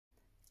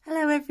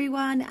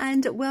everyone,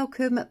 and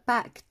welcome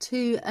back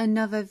to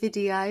another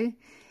video.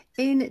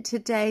 In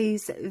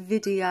today's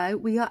video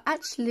we are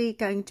actually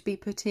going to be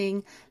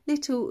putting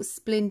little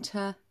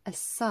Splinter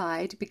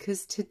aside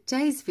because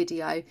today's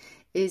video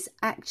is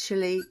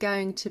actually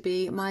going to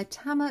be my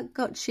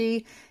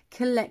Tamagotchi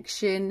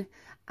collection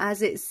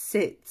as it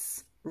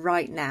sits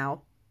right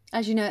now.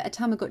 As you know, a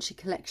Tamagotchi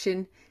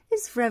collection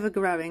is forever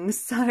growing,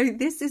 so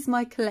this is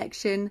my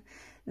collection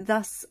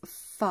thus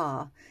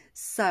far.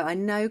 So I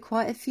know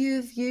quite a few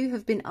of you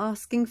have been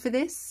asking for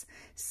this,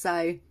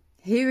 so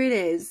here it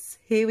is.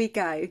 Here we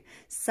go.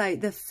 So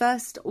the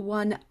first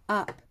one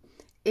up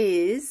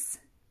is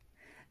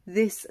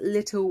this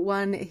little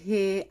one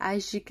here.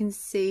 As you can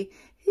see,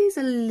 he's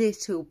a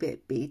little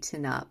bit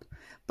beaten up,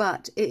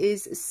 but it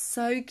is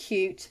so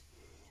cute.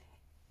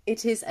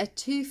 It is a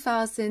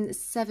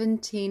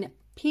 2017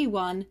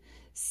 P1.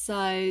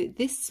 So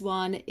this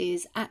one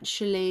is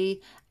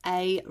actually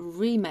a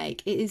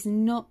remake. It is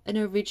not an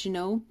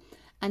original,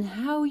 and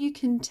how you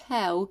can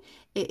tell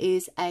it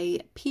is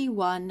a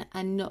P1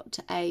 and not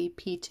a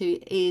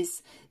P2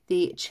 is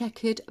the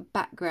checkered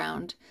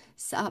background.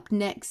 So up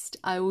next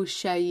I will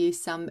show you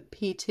some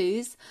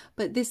P2s,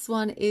 but this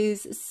one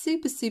is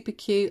super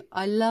cute.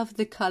 I love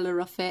the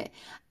colour of it,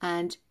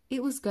 and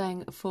it was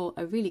going for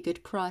a really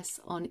good price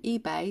on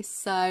eBay,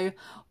 so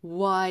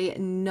why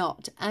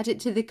not add it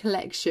to the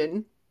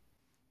collection?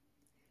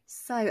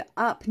 So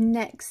up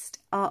next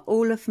are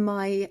all of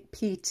my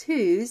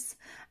P2s,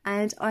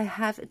 and I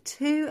have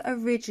two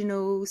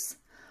originals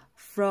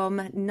from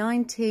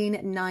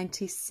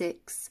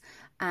 1996,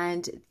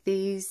 and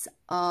these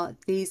are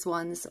these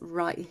ones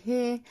right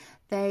here.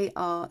 They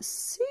are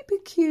super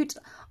cute.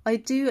 I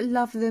do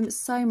love them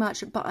so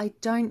much, but I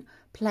don't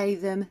play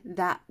them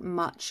that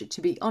much,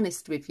 to be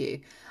honest with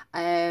you.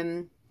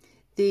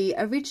 The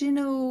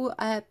original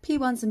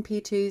P1s and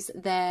P2s,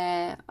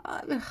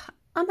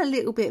 I'm a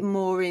little bit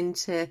more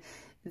into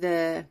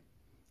the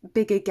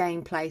bigger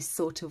gameplay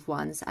sort of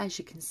ones. As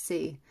you can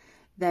see,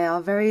 they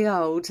are very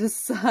old,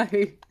 so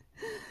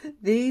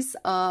these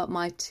are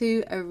my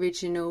two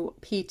original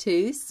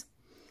P2s.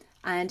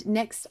 And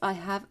next I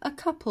have a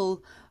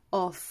couple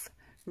of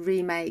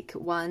remake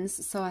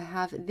ones. So I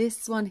have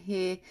this one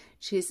here,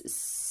 which is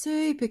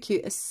super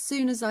cute. As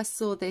soon as I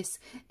saw this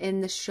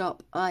in the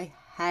shop, I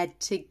had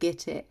to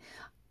get it.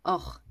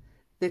 Oh,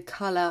 the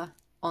colour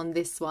on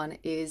this one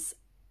is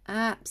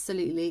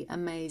absolutely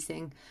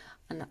amazing,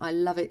 and I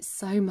love it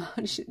so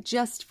much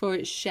just for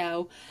its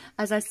shell.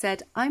 As I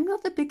said, I'm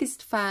not the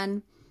biggest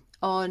fan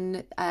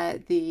on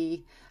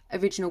the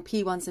original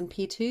P1s and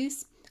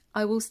P2s.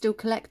 I will still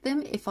collect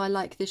them if I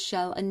like the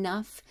shell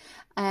enough,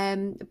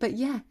 but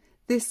yeah,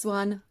 this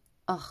one,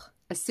 oh,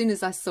 as soon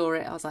as I saw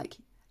it I was like,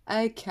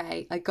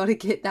 okay, I gotta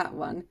get that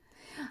one.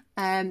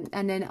 And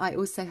then I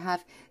also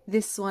have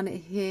this one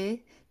here.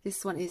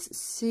 This one is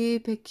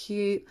super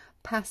cute,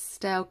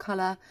 pastel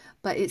colour,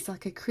 but it's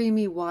like a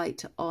creamy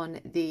white on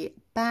the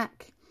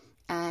back,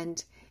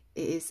 and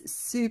it is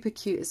super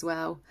cute as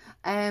well.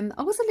 I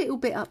was a little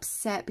bit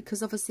upset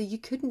because obviously you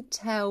couldn't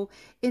tell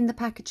in the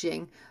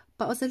packaging,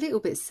 but I was a little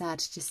bit sad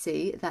to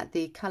see that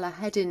the colour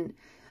hadn't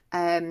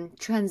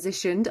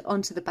transitioned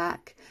onto the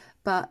back,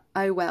 but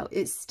oh well,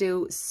 it's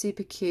still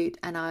super cute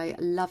and I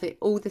love it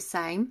all the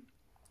same.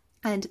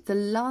 And the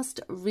last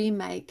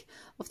remake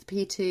of the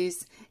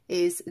P2s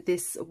is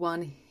this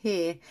one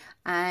here,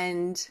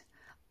 and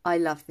I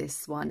love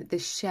this one. The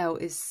shell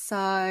is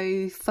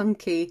so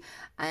funky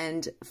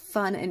and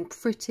fun and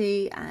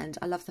pretty, and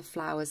I love the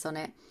flowers on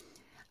it.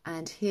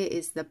 And here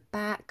is the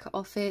back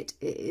of it.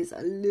 It is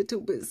a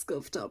little bit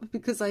scuffed up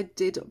because I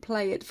did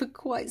play it for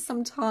quite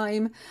some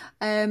time.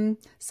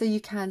 So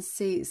you can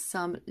see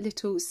some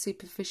little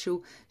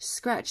superficial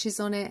scratches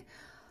on it,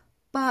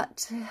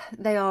 but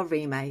they are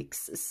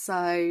remakes,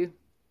 so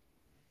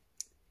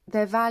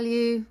their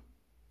value,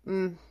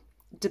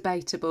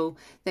 debatable.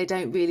 They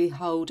don't really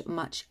hold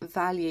much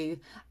value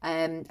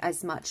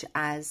as much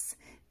as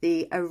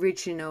the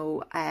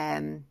original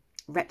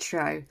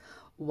retro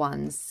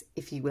ones,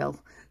 if you will.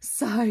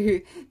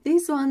 So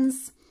these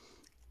ones,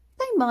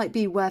 they might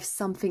be worth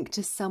something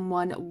to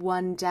someone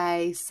one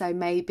day. So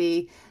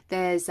maybe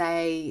there's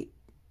a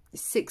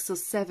 6 or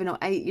 7 or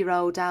 8 year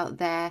old out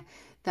there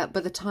that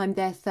by the time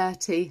they're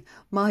 30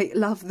 might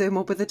love them,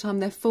 or by the time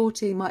they're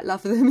 40 might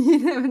love them. You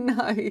never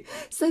know.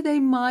 So they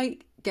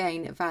might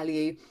gain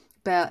value,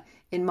 but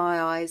in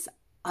my eyes,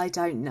 I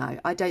don't know.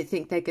 I don't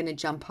think they're going to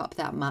jump up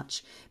that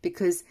much,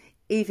 because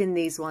even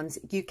these ones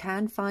you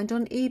can find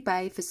on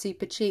eBay for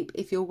super cheap.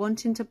 If you're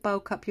wanting to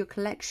bulk up your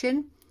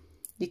collection,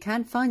 you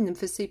can find them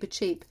for super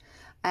cheap.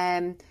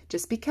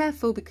 Just be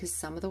careful, because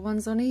some of the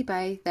ones on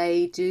eBay,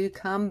 they do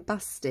come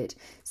busted,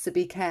 so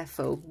be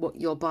careful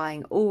what you're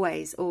buying.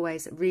 Always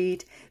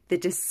read the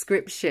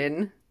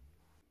description.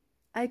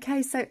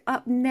 Okay, so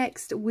up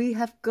next we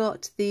have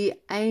got the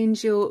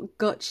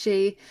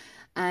Tamagotchi,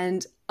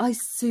 and I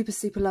super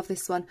love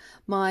this one.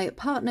 My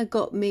partner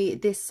got me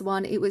this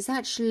one. It was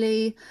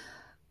actually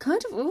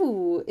kind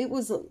of, it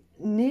was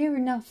near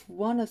enough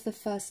one of the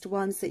first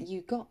ones that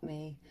you got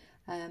me.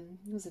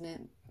 wasn't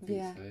it?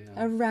 Yeah, So,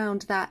 yeah,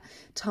 around that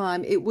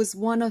time. It was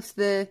one of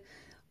the,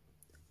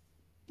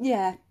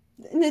 yeah,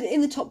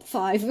 in the top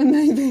 5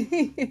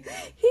 maybe.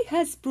 He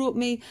has brought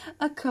me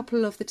a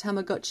couple of the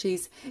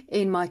Tamagotchis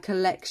in my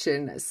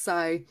collection,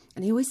 so,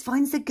 and he always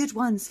finds the good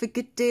ones for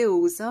good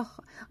deals. Oh,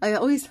 I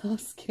always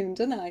ask him,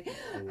 don't I,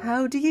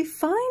 how do you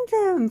find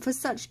them for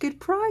such good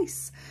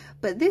price?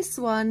 But this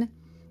one,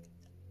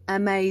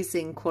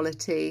 amazing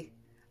quality.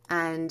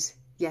 And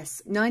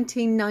yes,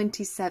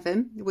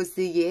 1997 was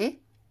the year.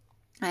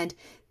 And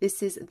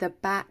this is the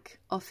back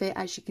of it,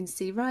 as you can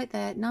see right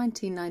there,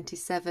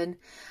 1997.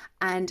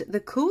 And the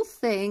cool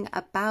thing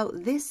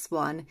about this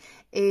one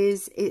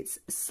is it's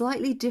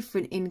slightly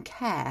different in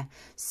care.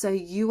 So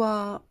you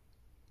are,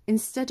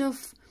 instead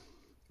of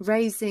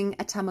raising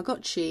a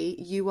Tamagotchi,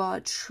 you are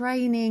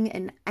training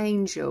an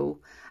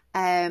angel.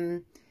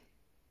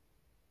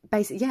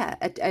 Basically, yeah,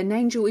 an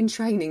angel in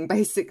training,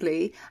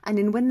 basically. And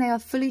then when they are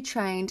fully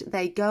trained,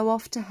 they go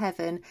off to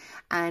heaven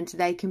and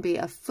they can be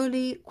a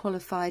fully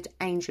qualified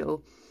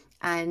angel.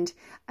 And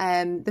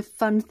the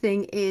fun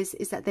thing is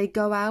that they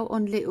go out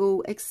on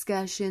little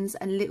excursions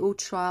and little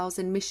trials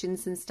and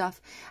missions and stuff,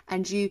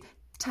 and you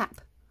tap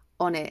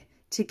on it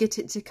to get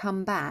it to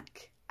come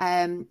back.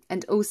 And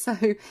also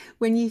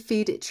when you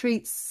feed it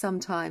treats,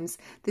 sometimes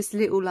this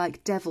little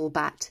like devil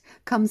bat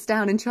comes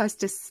down and tries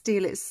to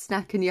steal its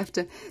snack, and you have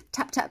to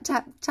tap, tap,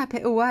 tap, tap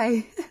it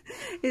away.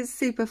 It's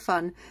super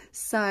fun.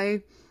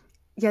 So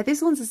yeah,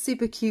 this one's a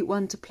super cute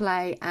one to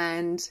play,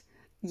 and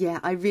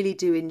yeah, I really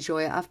do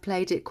enjoy it. I've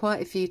played it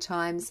quite a few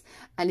times,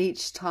 and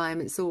each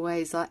time it's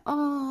always like,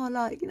 oh,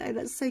 like, you know,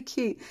 that's so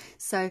cute.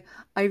 So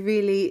I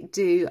really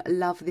do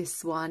love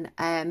this one.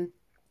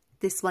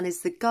 This one is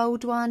the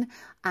gold one,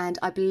 and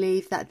I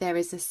believe that there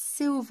is a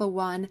silver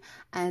one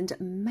and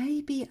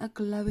maybe a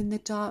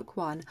glow-in-the-dark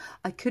one.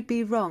 I could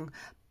be wrong,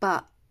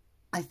 but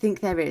I think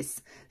there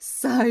is.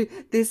 So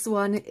this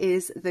one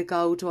is the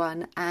gold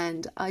one,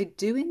 and I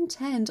do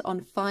intend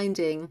on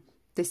finding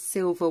the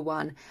silver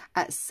one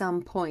at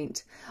some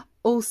point.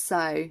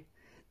 Also,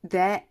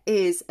 there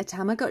is a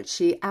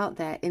Tamagotchi out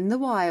there in the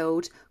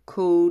wild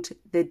called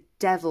the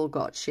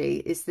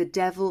Devilgotchi. It's the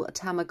Devil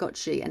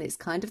Tamagotchi, and it's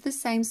kind of the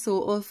same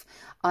sort of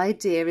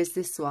idea as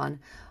this one.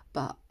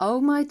 But oh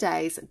my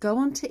days, go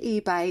onto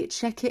eBay,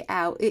 check it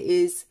out. It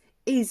is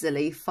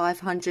easily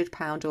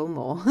 £500 or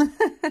more.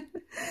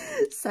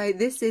 So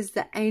this is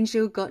the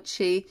Angel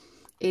Gotchi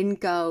in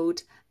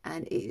gold,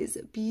 and it is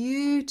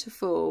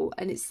beautiful,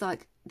 and it's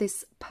like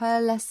this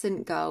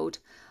pearlescent gold.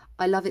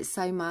 I love it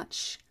so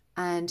much.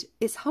 And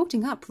it's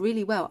holding up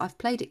really well. I've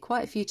played it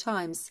quite a few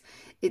times.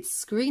 Its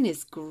screen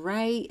is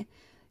great.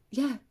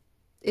 Yeah,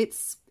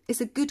 it's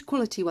a good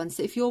quality one.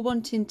 So if you're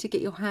wanting to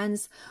get your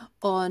hands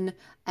on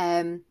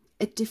a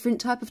different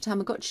type of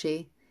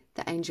Tamagotchi,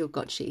 the Angel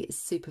Gotchi is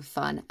super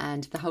fun,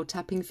 and the whole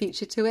tapping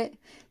feature to it,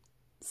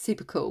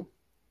 super cool.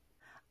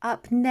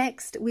 Up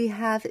next, we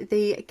have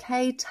the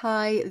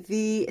K-Tie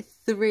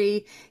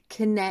V3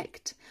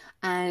 Connect.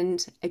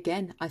 And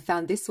again, I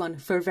found this one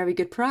for a very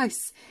good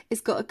price.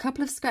 It's got a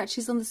couple of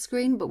scratches on the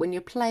screen, but when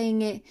you're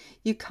playing it,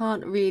 you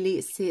can't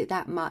really see it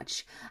that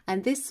much.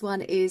 And this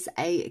one is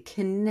a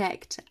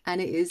Connect,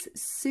 and it is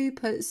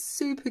super,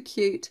 super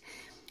cute.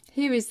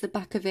 Here is the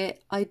back of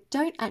it. I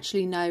don't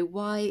actually know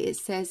why it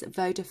says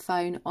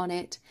Vodafone on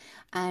it.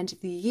 And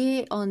the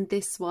year on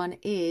this one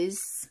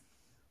is...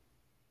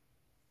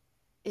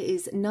 It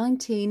is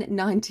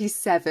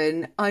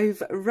 1997.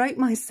 I've wrote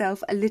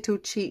myself a little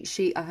cheat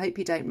sheet. I hope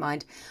you don't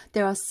mind.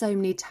 There are so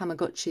many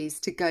Tamagotchis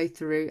to go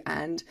through,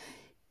 and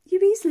you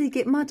easily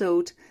get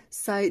muddled.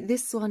 So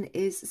this one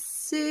is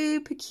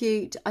super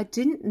cute. I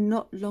didn't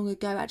not long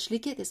ago actually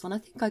get this one. I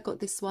think I got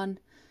this one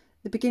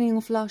the beginning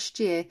of last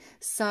year.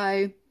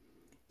 So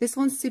this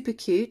one's super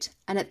cute.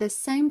 And at the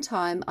same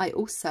time, I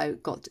also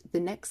got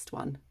the next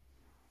one.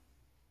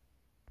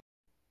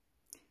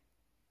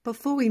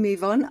 Before we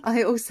move on,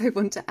 I also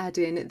want to add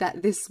in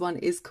that this one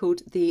is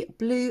called the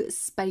Blue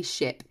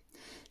Spaceship.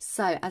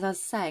 So, as I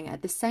was saying,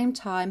 at the same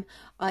time,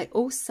 I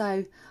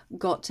also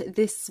got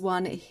this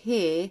one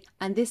here,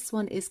 and this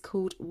one is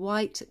called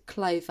White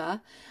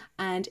Clover,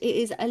 and it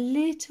is a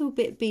little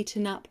bit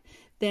beaten up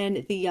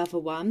than the other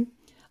one,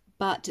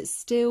 but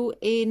still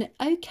in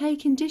okay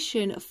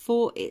condition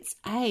for its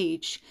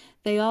age.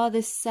 They are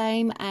the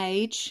same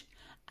age,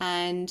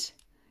 and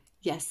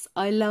yes,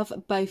 I love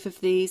both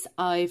of these.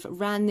 I've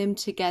ran them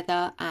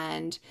together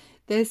and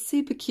they're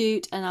super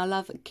cute, and I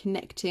love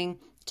connecting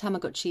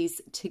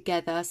Tamagotchis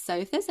together. So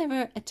if there's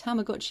ever a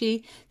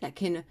Tamagotchi that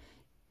can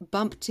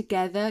bump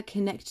together,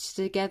 connect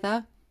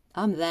together,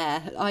 I'm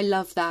there. I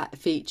love that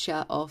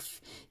feature of,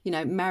 you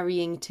know,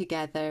 marrying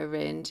together,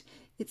 and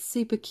it's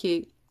super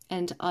cute.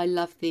 And I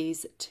love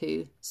these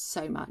two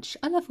so much.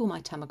 I love all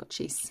my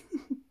Tamagotchis.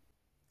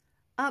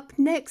 Up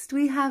next,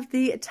 we have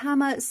the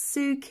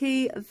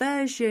Tamagotchi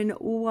version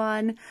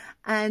 1,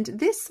 and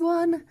this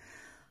one,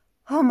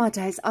 oh my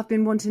days, I've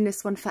been wanting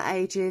this one for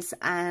ages,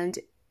 and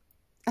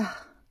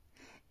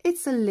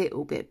it's a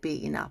little bit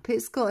beaten up.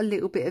 It's got a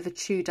little bit of a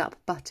chewed up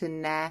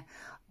button there,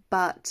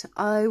 but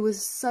I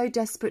was so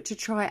desperate to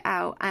try it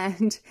out,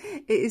 and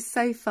it is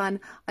so fun.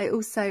 I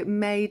also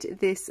made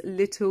this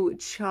little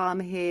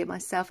charm here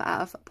myself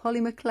out of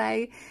polymer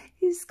clay.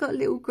 He's got a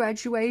little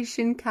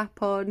graduation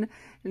cap on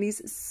and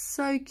he's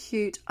so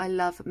cute. I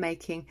love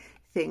making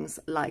things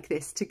like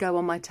this to go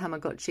on my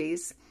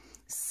Tamagotchis.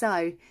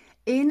 So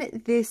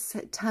in this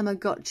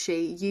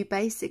Tamagotchi, you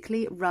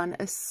basically run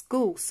a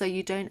school, so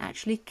you don't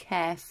actually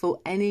care for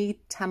any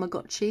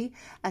Tamagotchi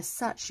as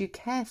such, you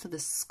care for the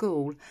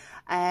school.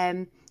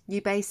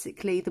 You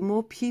basically, the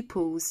more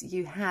pupils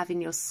you have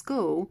in your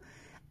school,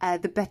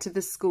 the better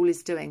the school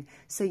is doing.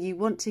 So you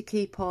want to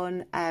keep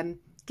on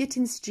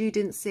getting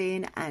students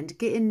in and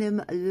getting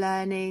them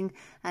learning,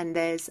 and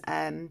there's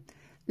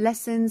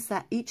lessons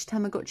that each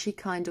Tamagotchi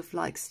kind of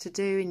likes to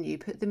do, and you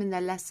put them in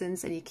their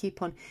lessons and you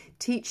keep on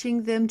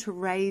teaching them to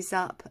raise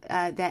up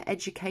their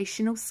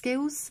educational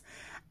skills,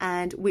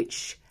 and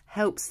which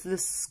helps the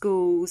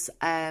school's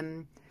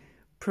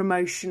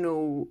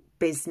promotional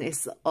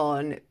business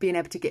on being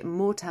able to get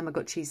more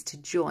Tamagotchis to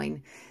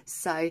join.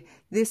 So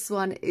this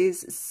one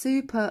is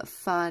super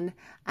fun,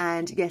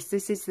 and yes,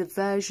 this is the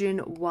version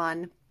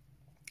 1,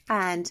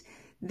 and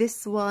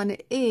this one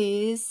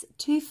is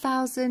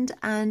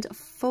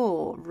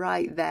 2004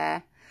 right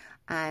there.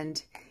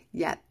 And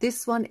yeah,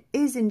 this one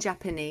is in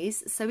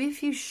Japanese. So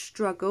if you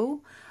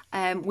struggle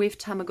with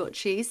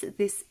Tamagotchis,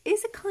 this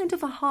is a kind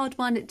of a hard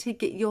one to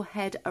get your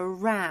head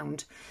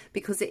around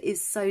because it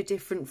is so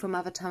different from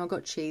other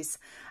Tamagotchis.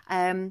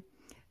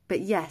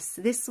 But yes,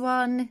 this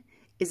one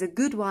is a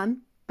good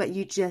one, but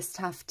you just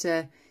have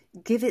to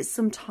give it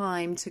some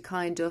time to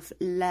kind of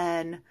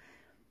learn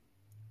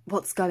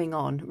what's going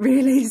on,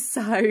 really.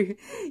 So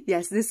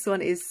yes, this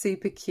one is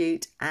super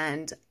cute,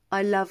 and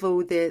I love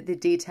all the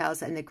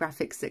details and the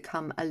graphics that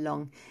come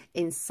along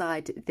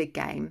inside the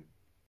game.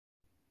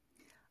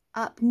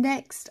 Up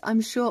next,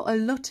 I'm sure a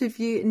lot of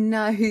you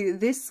know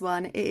this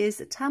one. It is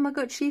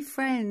Tamagotchi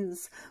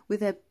Friends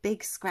with a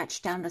big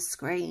scratch down the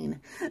screen.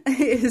 It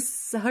is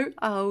so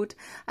old.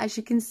 As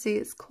you can see,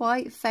 it's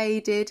quite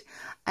faded.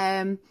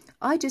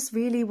 I just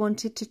really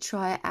wanted to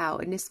try it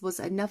out, and this was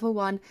another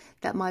one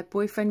that my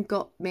boyfriend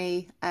got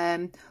me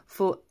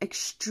for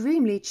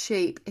extremely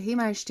cheap. He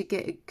managed to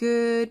get a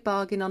good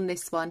bargain on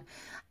this one.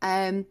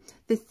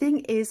 The thing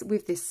is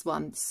with this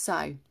one,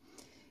 so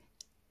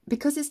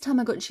because it's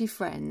Tamagotchi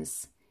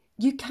Friends,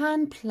 you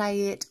can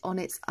play it on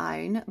its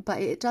own,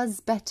 but it does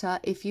better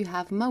if you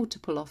have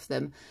multiple of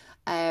them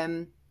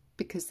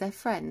because they're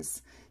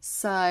friends.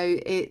 So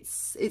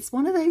it's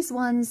one of those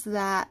ones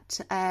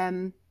that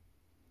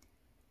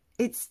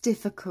it's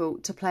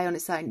difficult to play on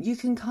its own. You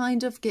can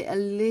kind of get a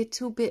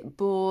little bit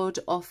bored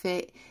of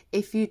it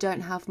if you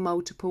don't have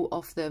multiple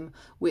of them,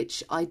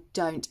 which I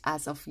don't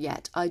as of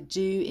yet. I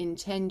do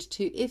intend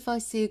to, if I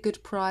see a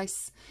good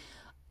price,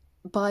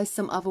 buy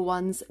some other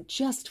ones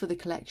just for the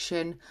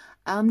collection.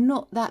 I'm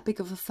not that big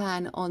of a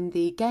fan on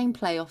the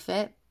gameplay of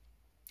it.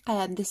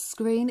 The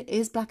screen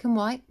is black and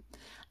white,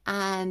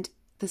 and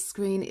the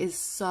screen is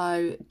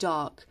so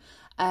dark.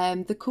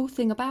 The cool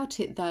thing about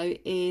it though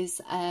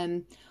is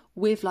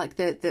with like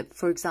the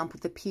for example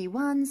the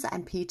P1s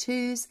and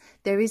P2s,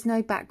 there is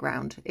no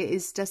background. It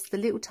is just the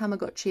little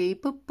Tamagotchi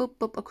boop boop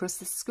boop across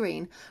the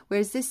screen,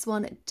 whereas this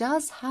one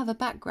does have a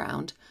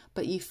background,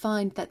 but you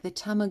find that the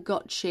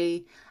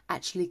Tamagotchi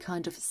actually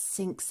kind of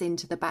sinks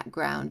into the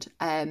background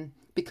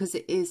because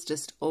it is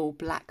just all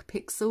black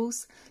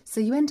pixels,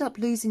 so you end up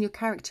losing your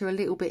character a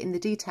little bit in the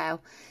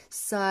detail.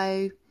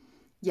 So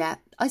yeah,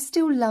 I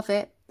still love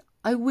it.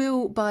 I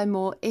will buy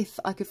more if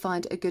I could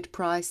find a good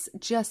price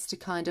just to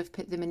kind of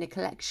put them in a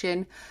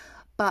collection,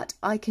 but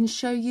I can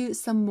show you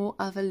some more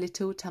other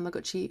little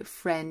Tamagotchi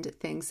friend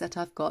things that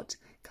I've got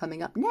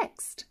coming up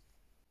next.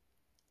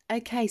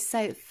 Okay,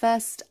 so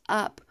first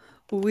up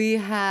we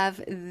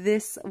have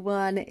this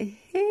one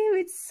here.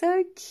 It's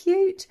so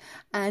cute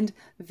and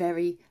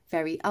very,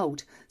 very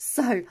old.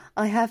 So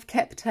I have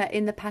kept her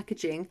in the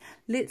packaging.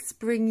 Let's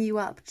bring you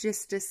up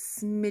just a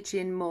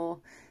smidgen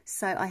more.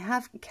 So I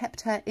have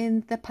kept her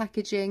in the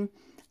packaging,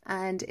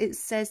 and it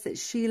says that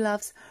she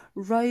loves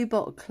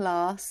robot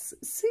class.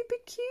 Super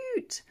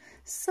cute,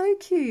 so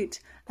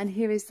cute. And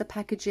here is the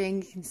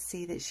packaging. You can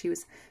see that she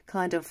was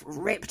kind of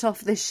ripped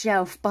off the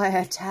shelf by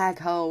her tag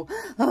hole.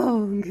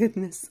 Oh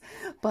goodness,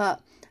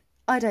 but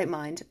I don't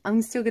mind.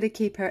 I'm still going to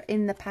keep her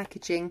in the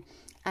packaging.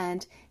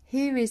 And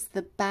here is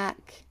the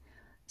back.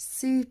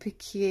 Super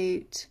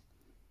cute.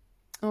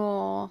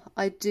 Oh,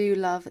 I do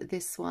love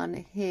this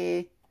one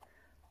here.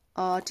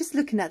 Oh, just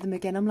looking at them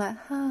again, I'm like,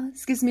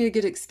 this gives me a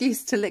good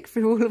excuse to look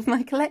through all of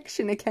my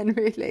collection again,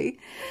 really.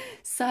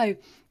 So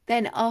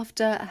then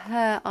after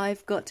her,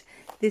 I've got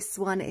this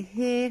one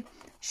here.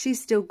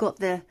 She's still got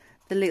the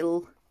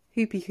little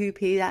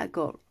hoopy that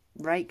got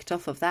raked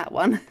off of that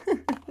one.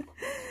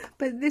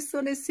 But this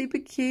one is super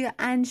cute,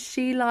 and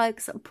she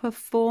likes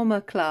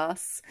performer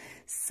class.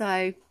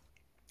 So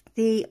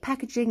the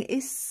packaging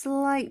is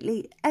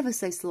slightly, ever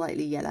so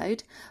slightly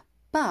yellowed,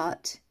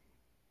 but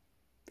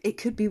it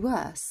could be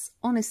worse.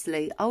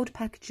 Honestly, old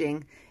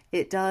packaging,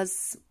 it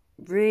does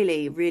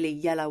really, really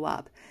yellow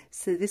up.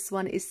 So this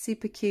one is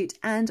super cute,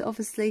 and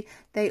obviously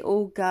they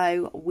all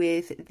go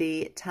with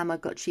the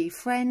Tamagotchi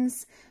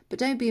friends, but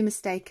don't be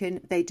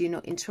mistaken, they do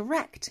not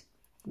interact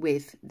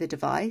with the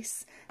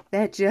device.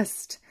 They're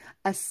just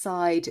a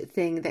side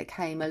thing that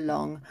came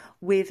along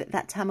with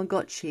that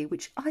Tamagotchi,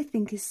 which I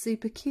think is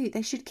super cute.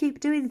 They should keep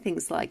doing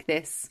things like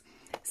this.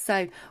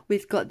 So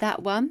we've got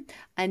that one,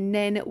 and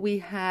then we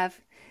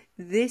have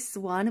this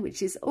one,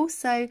 which is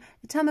also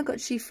the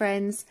Tamagotchi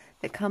friends,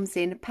 that comes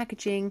in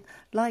packaging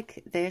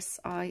like this.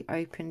 I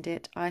opened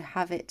it. I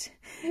have it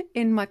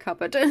in my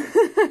cupboard.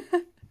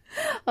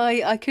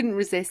 I couldn't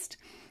resist.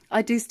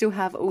 I do still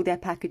have all their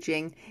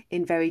packaging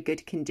in very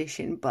good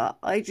condition, but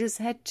I just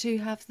had to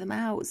have them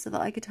out so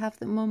that I could have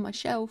them on my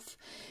shelf.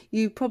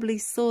 You probably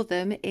saw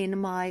them in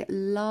my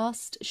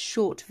last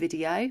short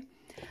video.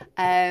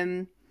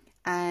 And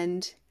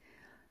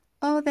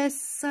oh, they're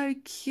so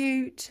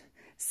cute.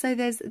 So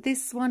there's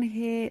this one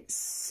here,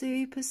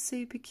 super,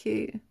 super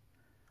cute.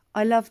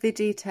 I love the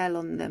detail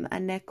on them,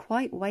 and they're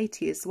quite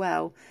weighty as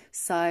well.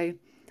 So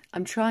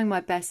I'm trying my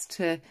best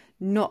to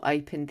not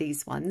open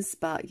these ones,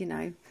 but you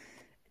know,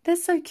 they're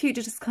so cute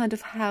to just kind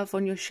of have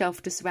on your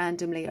shelf just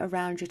randomly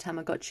around your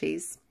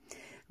Tamagotchis.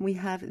 We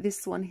have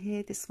this one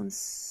here. This one's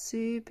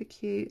super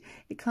cute.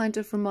 It kind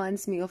of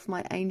reminds me of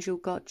my Angel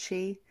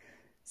Gotchi.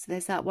 So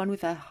there's that one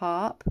with her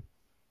harp.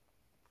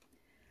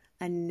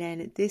 And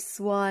then this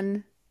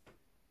one,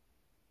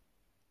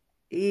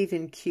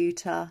 even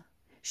cuter.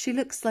 She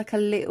looks like a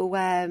little,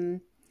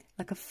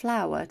 like a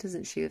flower,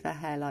 doesn't she, with her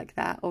hair like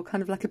that? Or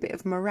kind of like a bit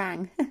of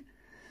meringue.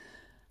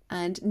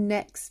 And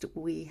next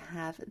we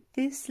have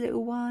this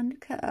little one.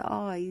 Look at her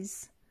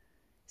eyes.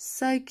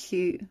 So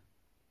cute.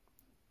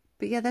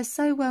 But yeah, they're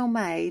so well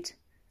made.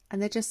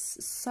 And they're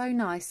just so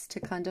nice to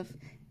kind of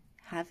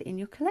have in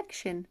your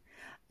collection.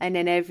 And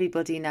then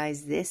everybody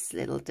knows this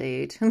little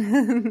dude.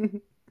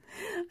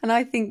 And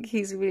I think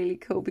he's really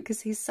cool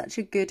because he's such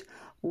a good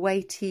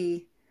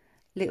weighty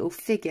little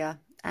figure.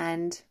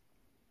 And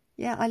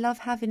yeah, I love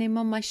having him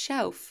on my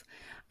shelf.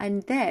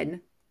 And then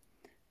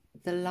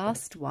the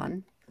last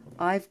one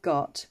I've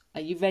got,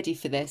 are you ready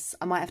for this?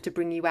 I might have to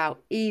bring you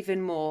out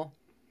even more.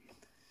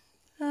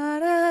 La,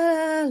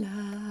 la,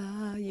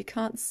 la. You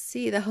can't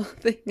see the whole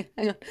thing.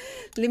 Hang on.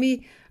 Let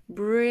me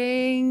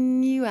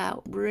bring you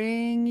out,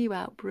 bring you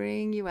out,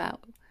 bring you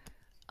out.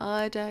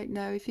 I don't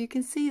know if you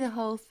can see the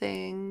whole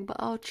thing, but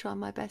I'll try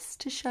my best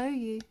to show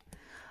you.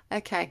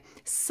 Okay,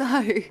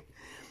 so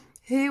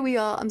here we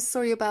are. I'm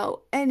sorry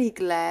about any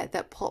glare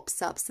that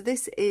pops up. So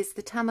this is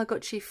the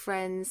Tamagotchi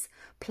Friends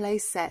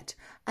playset,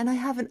 and I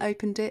haven't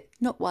opened it,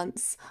 not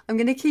once. I'm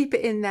going to keep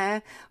it in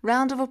there.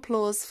 Round of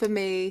applause for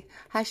me.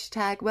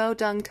 Hashtag well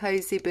done,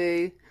 Cozy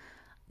Boo.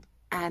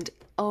 And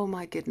oh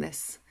my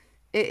goodness,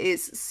 it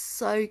is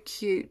so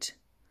cute.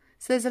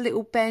 So there's a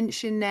little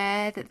bench in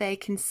there that they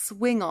can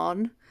swing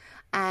on,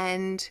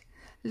 and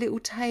little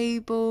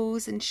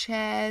tables and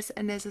chairs,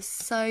 and there's a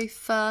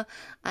sofa,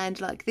 and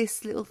like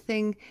this little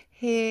thing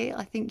here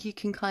I think you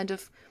can kind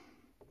of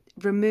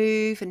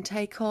remove and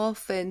take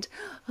off, and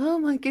oh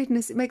my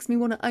goodness, it makes me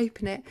want to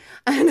open it.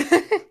 And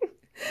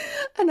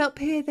and up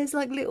here there's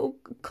like little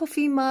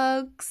coffee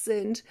mugs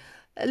and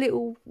a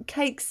little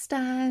cake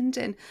stand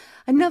and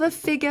another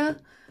figure.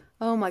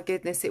 Oh my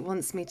goodness, it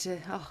wants me to,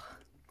 oh,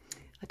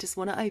 I just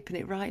want to open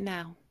it right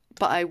now,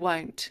 but I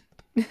won't.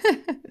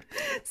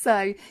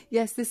 So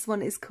yes, this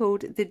one is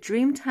called the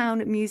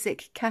Dreamtown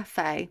Music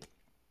Cafe.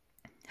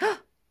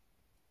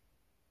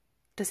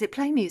 Does it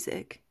play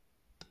music?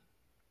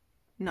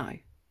 No.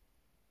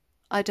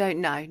 I don't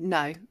know.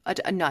 No.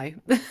 No.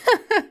 I'm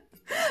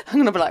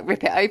going to be like,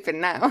 rip it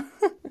open now.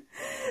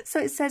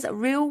 So it says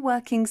real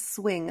working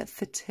swing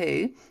for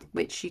two,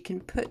 which you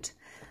can put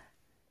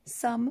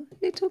some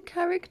little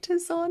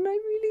characters on. I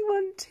really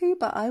want to,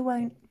 but I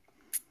won't.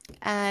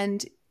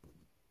 And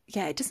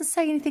yeah, it doesn't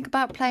say anything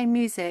about playing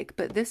music,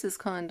 but this is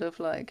kind of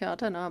like, I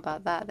don't know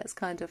about that. That's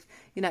kind of,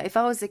 you know, if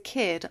I was a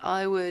kid,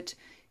 I would,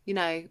 you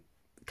know,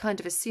 kind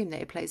of assume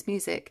that it plays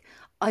music.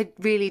 I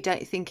really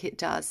don't think it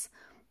does,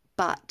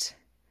 but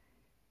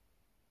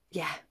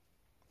yeah.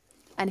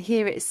 And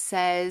here it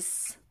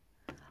says,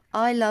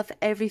 I love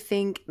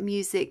everything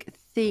music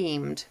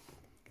themed.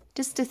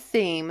 Just a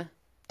theme.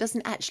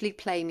 Doesn't actually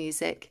play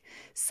music.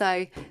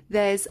 So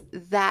there's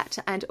that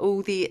and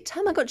all the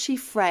Tamagotchi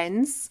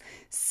friends.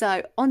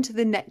 So on to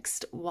the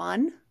next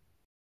one.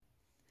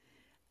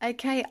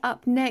 Okay,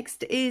 up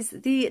next is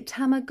the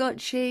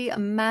Tamagotchi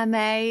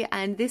Mame,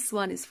 and this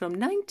one is from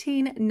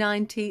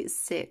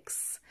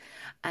 1996.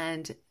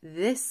 And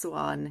this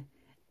one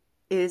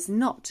is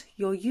not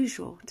your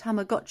usual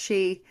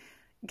Tamagotchi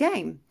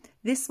game.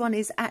 This one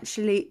is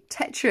actually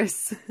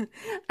Tetris,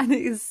 and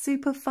it is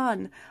super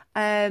fun.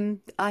 I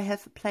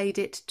have played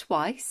it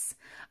twice,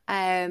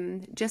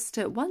 just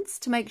once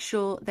to make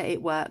sure that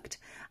it worked,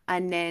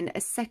 and then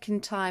a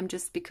second time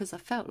just because I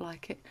felt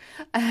like it.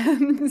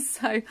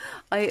 So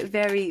I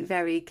very,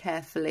 very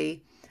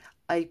carefully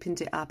opened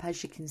it up.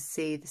 As you can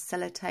see, the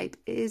sellotape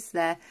is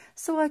there,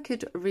 so I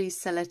could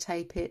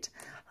re-sellotape it.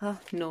 Oh,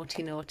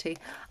 naughty, naughty.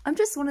 I'm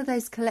just one of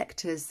those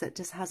collectors that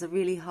just has a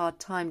really hard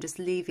time just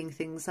leaving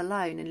things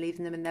alone and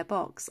leaving them in their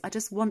box. I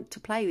just want to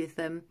play with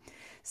them.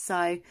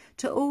 So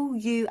to all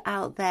you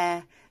out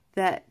there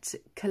that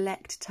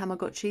collect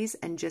Tamagotchis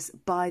and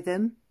just buy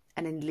them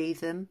and then leave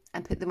them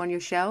and put them on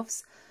your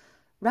shelves,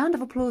 round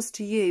of applause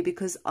to you,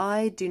 because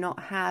I do not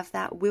have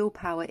that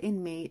willpower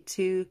in me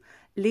to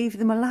leave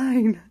them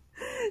alone.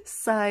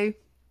 So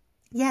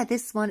yeah,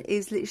 this one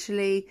is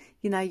literally,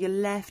 you know, your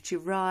left,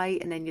 your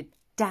right, and then you're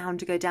down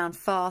to go down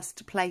fast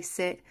to place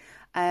it.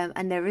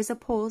 And there is a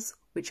pause,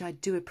 which I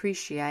do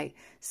appreciate.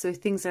 So if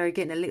things are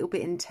getting a little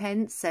bit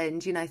intense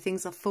and, you know,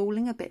 things are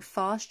falling a bit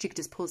fast, you could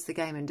just pause the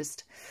game and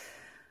just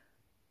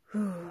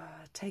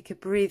take a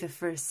breather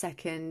for a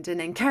second and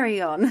then carry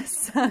on.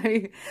 So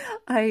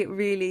I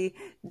really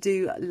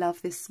do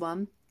love this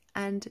one.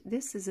 And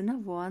this is another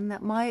one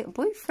that my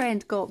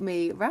boyfriend got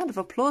me. Round of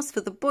applause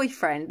for the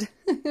boyfriend.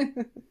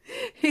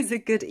 He's a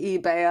good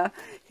eBayer.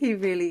 He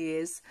really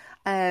is.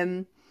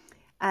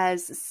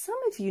 As some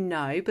of you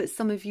know, but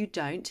some of you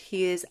don't,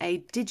 he is a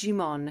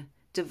Digimon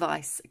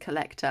device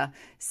collector.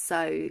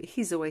 So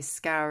he's always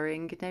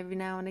scouring, and every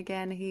now and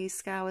again he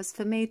scours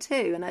for me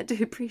too. And I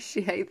do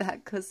appreciate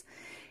that because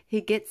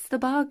he gets the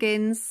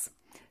bargains.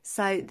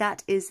 So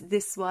that is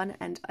this one,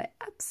 and I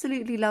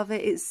absolutely love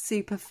it. It's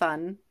super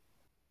fun.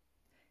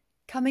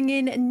 Coming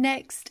in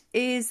next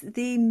is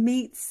the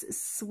Meets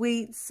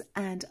Sweets,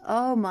 and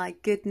oh my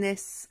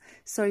goodness,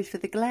 sorry for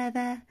the glare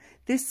there.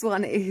 This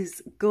one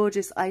is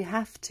gorgeous. I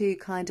have to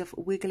kind of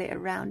wiggle it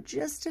around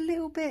just a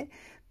little bit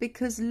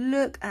because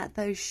look at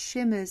those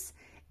shimmers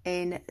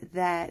in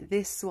there.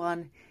 This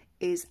one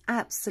is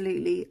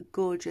absolutely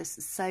gorgeous.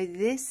 So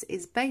this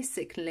is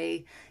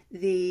basically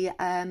the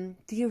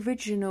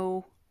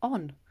original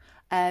On,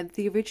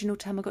 the original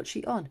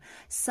Tamagotchi On.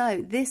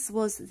 So this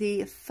was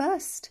the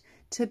first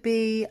to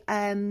be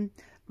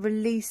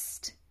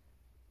released,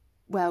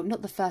 well,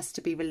 not the first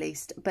to be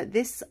released, but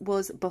this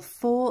was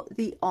before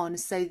the On.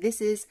 So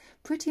this is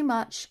pretty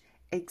much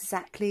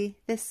exactly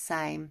the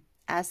same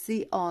as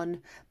the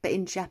On, but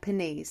in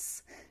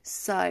Japanese.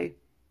 So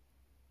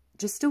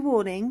just a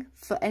warning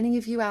for any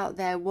of you out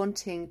there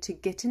wanting to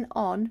get an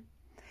On,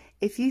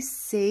 if you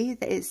see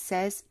that it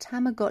says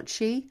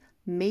Tamagotchi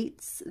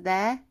Meets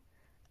there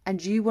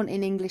and you want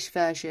an English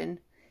version,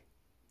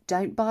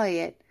 don't buy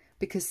it,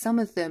 because some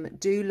of them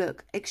do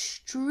look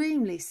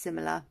extremely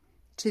similar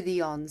to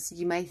the Ons.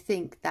 You may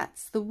think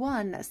that's the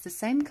one, that's the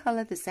same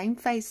colour, the same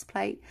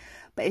faceplate,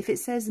 but if it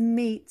says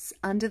Meets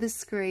under the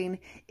screen,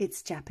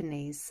 it's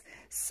Japanese.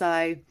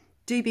 So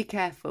do be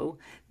careful.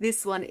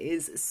 This one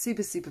is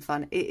super, super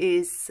fun. It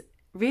is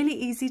really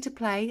easy to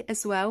play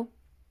as well.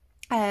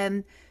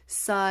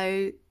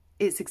 So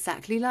it's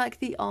exactly like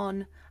the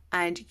On,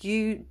 and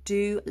you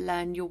do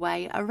learn your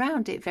way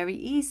around it very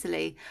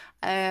easily.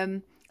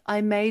 I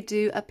may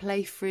do a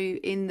playthrough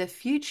in the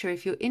future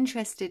if you're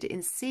interested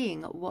in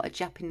seeing what a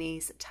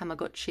Japanese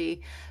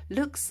Tamagotchi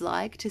looks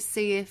like, to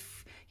see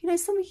if, you know,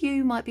 some of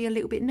you might be a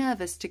little bit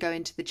nervous to go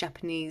into the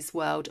Japanese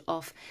world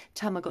of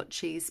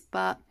Tamagotchis,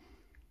 but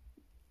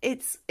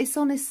it's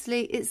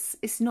honestly,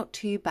 it's not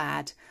too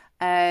bad.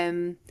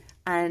 And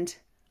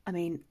I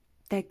mean,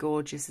 they're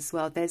gorgeous as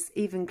well. There's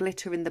even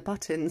glitter in the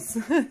buttons.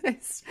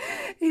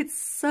 it's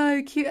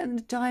so cute, and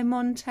the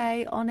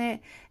diamante on it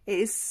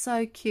is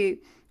so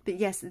cute. But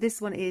yes,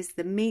 this one is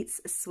the Meets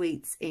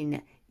Sweets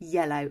in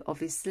yellow,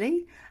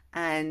 obviously.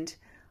 And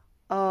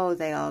oh,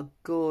 they are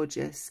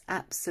gorgeous.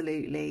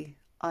 Absolutely.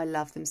 I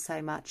love them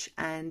so much.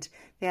 And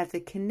they have the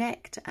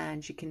Connect,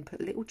 and you can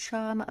put a little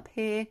charm up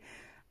here.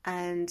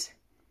 And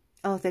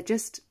oh, they're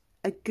just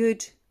a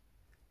good,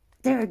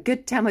 they're a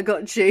good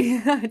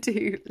Tamagotchi. I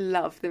do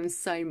love them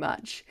so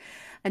much.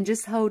 And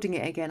just holding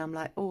it again, I'm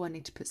like, oh, I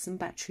need to put some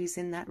batteries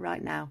in that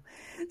right now.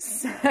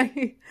 So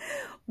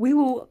we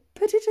will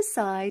put it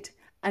aside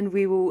and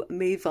we will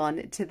move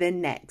on to the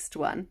next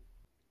one.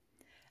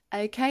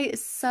 Okay,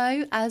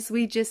 so as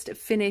we just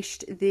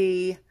finished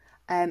the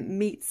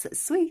Meets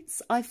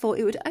Sweets, I thought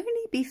it would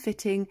only be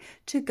fitting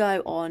to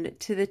go on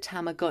to the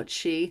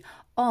Tamagotchi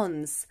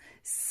Ons.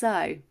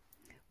 So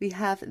we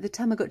have the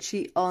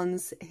Tamagotchi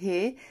Ons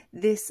here.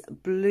 This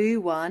blue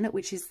one,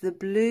 which is the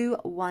Blue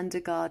Wonder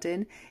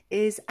Garden,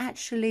 is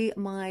actually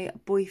my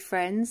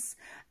boyfriend's,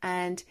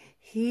 and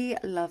he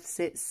loves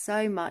it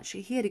so much.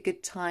 He had a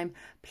good time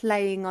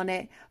playing on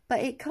it, but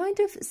it kind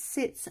of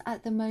sits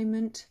at the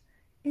moment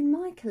in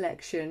my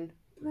collection.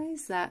 Where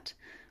is that?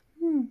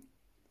 I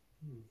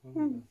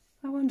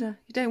wonder.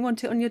 You don't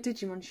want it on your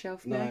Digimon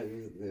shelf, no?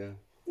 No, yeah.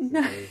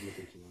 No,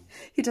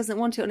 he doesn't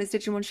want it on his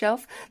Digimon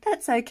shelf.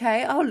 That's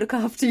okay, I'll look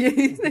after you.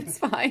 It's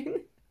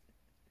fine.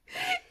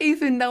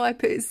 Even though I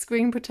put his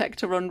screen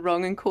protector on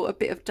wrong and caught a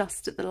bit of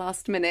dust at the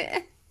last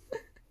minute.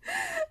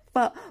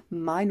 But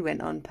mine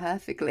went on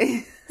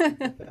perfectly.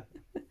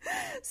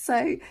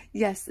 So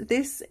yes,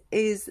 this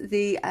is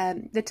the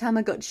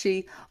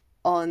Tamagotchi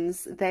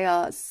Ons. They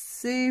are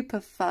super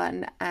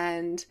fun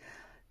and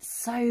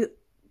so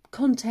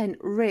content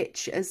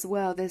rich as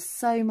well. There's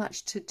so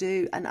much to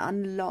do and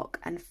unlock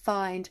and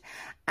find,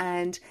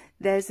 and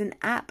there's an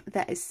app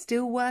that is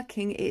still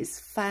working. It's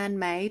fan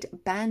made.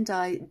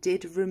 Bandai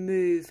did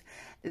remove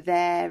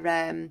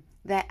their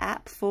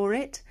app for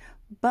it,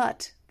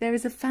 but there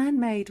is a fan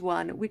made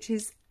one which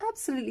is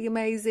absolutely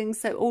amazing,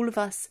 so all of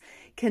us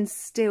can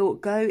still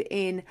go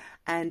in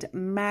and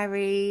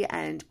marry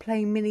and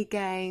play mini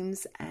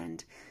games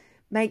and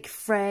make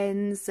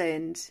friends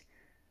and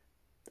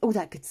all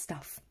that good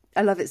stuff.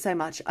 I love it so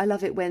much. I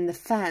love it when the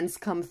fans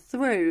come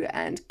through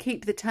and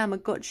keep the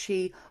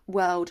Tamagotchi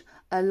world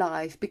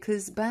alive,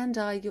 because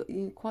Bandai,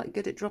 you're quite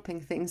good at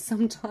dropping things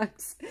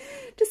sometimes.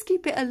 Just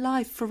keep it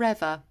alive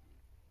forever,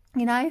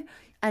 you know.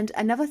 And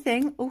another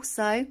thing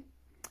also,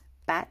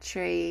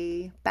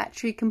 battery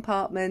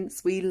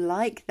compartments. We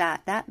like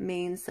that. That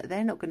means that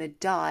they're not going to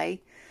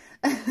die.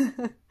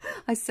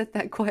 I said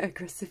that quite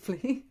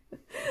aggressively.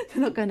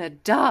 They're not going to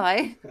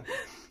die.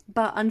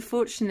 But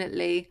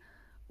unfortunately,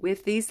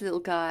 with these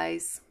little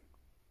guys,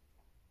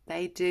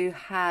 they do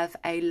have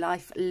a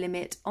life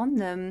limit on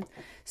them.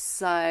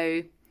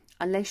 So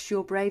unless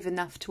you're brave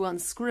enough to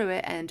unscrew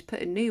it and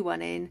put a new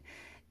one in,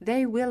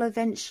 they will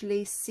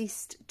eventually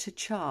cease to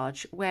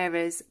charge.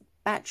 Whereas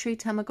battery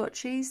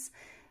Tamagotchis,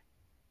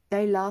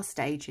 they last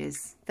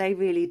ages. They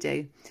really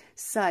do.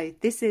 So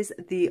this is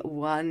the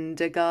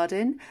Wonder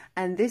Garden,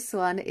 and this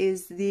one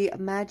is the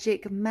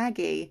Magic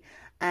Maggie.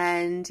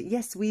 And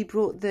yes, we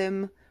brought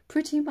them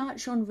pretty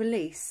much on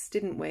release,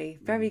 didn't we?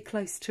 Very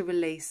close to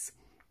release.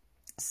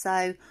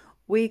 So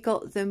we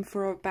got them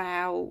for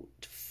about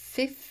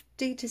 £50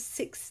 to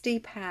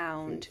 £60.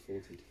 40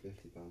 to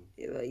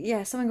 £50.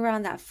 Yeah, something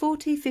around that.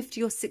 40,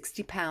 50 or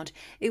 £60.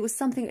 It was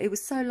something, it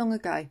was so long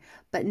ago.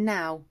 But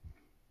now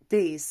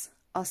these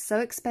are so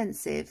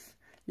expensive.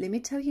 Let me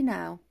tell you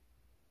now,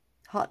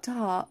 heart to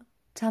heart,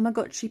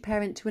 Tamagotchi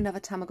parent to another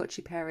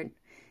Tamagotchi parent,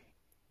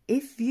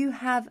 if you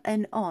have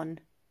an on,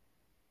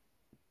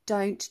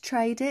 don't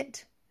trade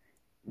it,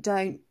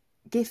 don't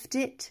gift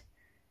it,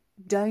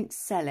 don't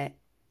sell it.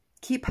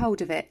 Keep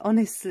hold of it.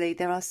 Honestly,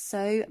 there are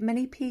so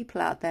many people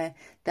out there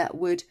that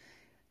would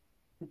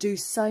do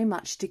so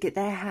much to get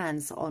their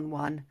hands on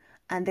one,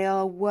 and they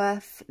are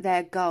worth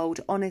their gold.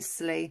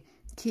 Honestly,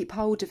 keep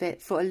hold of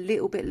it for a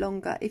little bit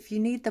longer. If you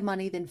need the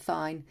money, then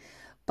fine,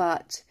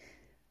 but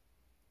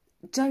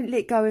don't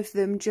let go of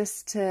them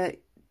just to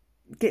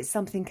get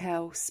something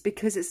else,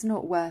 because it's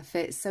not worth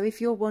it. So if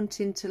you're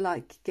wanting to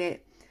like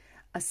get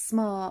a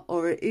Smart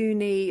or a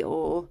Uni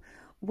or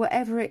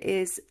whatever it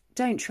is,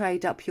 don't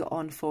trade up your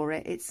on for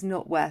it. It's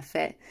not worth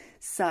it.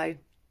 So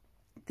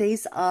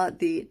these are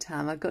the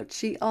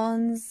Tamagotchi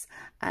ons,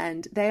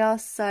 and they are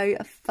so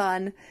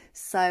fun.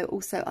 So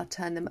also I'll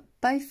turn them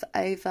both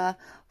over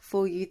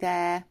for you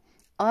there.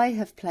 I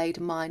have played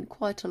mine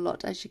quite a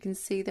lot. As you can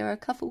see, there are a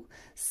couple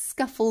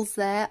scuffles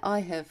there.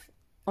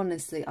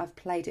 Honestly, I've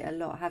played it a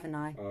lot, haven't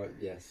I?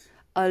 Yes.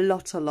 A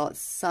lot.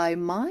 So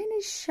mine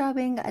is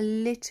showing a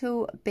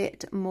little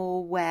bit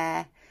more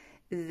wear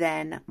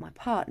than my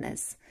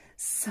partner's.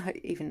 So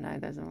even though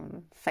there's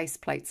face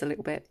plate's a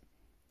little bit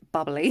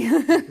bubbly.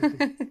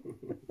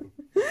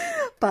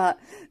 But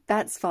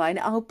that's fine.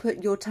 I'll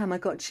put your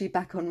Tamagotchi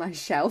back on my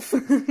shelf.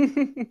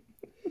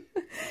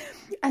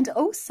 And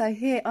also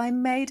here I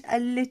made a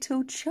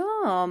little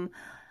charm.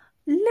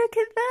 Look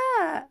at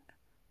that.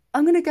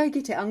 I'm going to go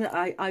get it.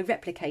 I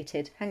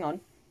replicated. Hang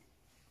on.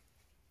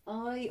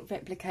 I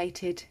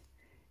replicated.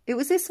 It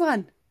was this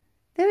one.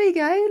 There we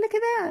go. Look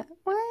at that.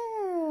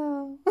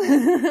 Wow.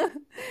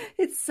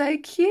 It's so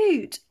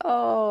cute.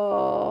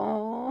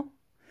 Oh,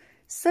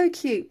 so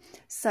cute.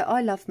 So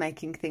I love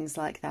making things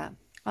like that.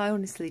 I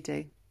honestly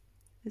do.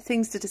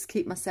 Things to just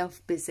keep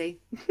myself busy.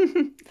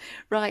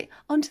 Right,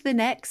 on to the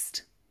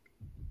next.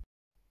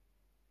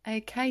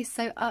 Okay,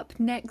 so up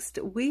next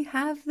we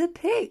have the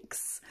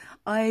picks.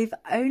 I've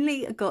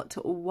only got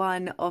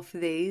one of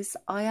these.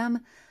 I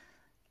am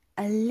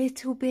a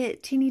little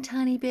bit, teeny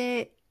tiny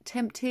bit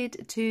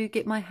tempted to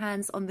get my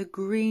hands on the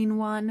green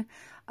one.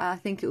 I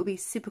think it will be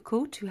super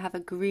cool to have a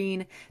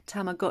green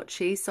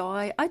Tamagotchi. So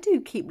I do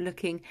keep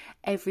looking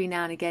every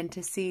now and again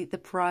to see the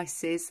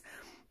prices,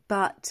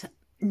 but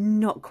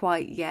not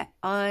quite yet.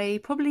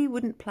 I probably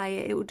wouldn't play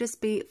it. It will just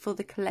be for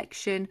the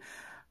collection.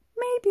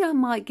 Maybe I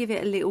might give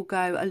it a little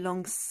go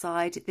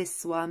alongside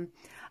this one.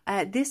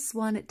 This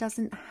one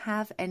doesn't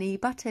have any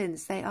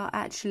buttons. They are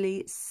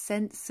actually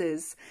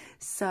sensors.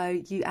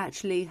 So you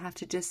actually have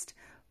to just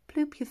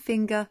bloop your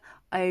finger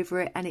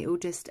over it and it will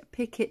just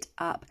pick it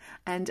up.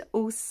 And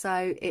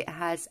also it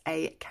has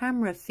a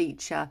camera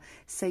feature.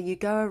 So you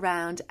go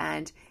around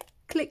and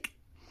click,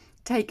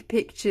 take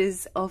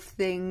pictures of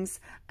things,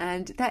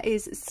 and that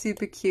is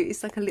super cute.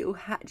 It's like a little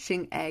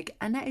hatching egg,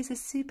 and that is a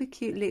super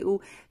cute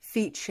little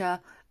feature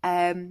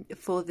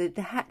for the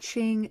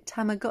hatching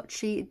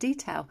Tamagotchi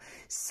detail.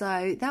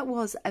 So that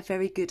was a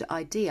very good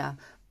idea,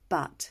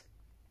 but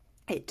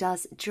it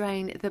does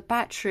drain the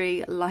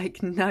battery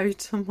like no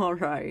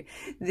tomorrow.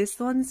 This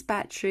one's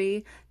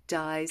battery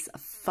dies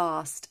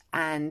fast,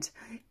 and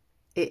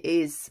it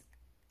is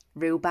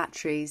real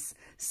batteries.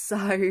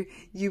 So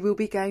you will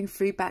be going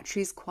through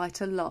batteries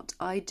quite a lot.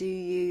 I do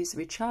use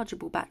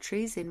rechargeable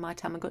batteries in my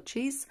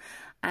Tamagotchis,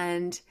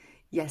 and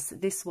yes,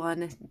 this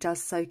one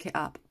does soak it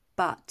up,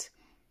 but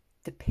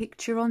the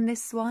picture on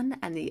this one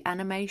and the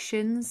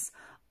animations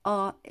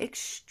are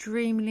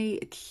extremely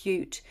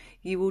cute.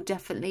 You will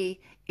definitely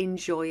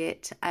enjoy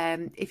it.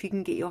 If you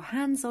can get your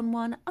hands on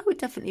one, I would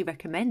definitely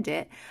recommend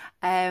it.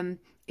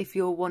 If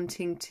you're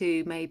wanting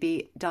to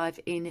maybe dive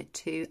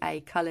into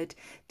a coloured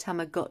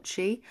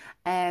Tamagotchi,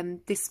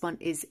 this one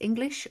is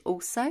English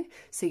also,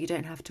 so you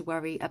don't have to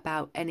worry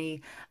about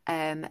any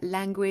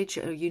language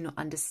or you not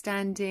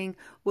understanding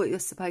what you're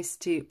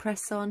supposed to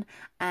press on.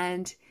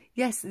 And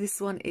yes, this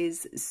one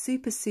is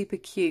super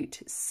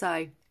cute.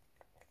 So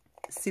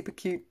super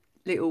cute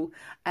little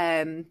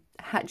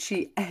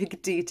hatchy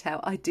egg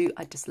detail. I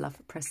just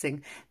love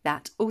pressing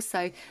that.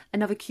 Also,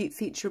 another cute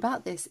feature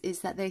about this is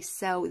that they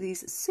sell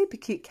these super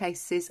cute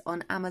cases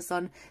on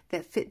Amazon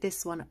that fit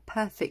this one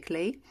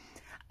perfectly.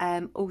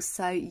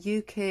 Also,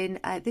 you can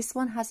this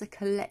one has a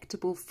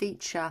collectible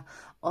feature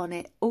on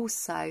it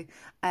also,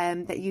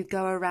 that you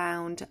go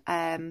around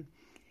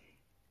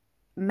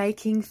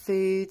making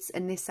foods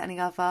and this and the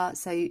other.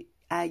 So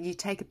you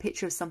take a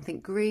picture of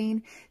something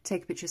green,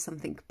 take a picture of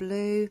something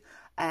blue,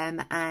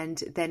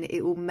 and then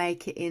it will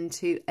make it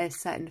into a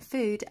certain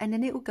food, and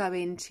then it will go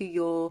into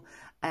your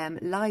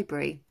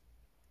library.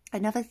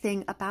 Another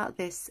thing about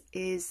this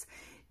is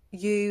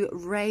you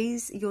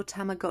raise your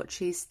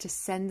Tamagotchis to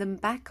send them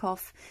back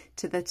off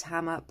to the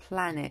Tama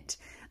planet.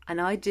 And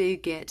I do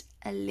get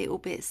a little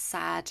bit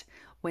sad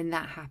when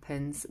that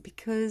happens,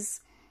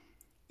 because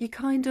you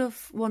kind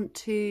of want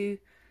to,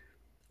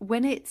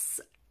 when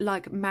it's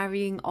like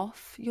marrying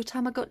off your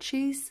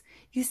Tamagotchis,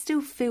 you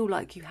still feel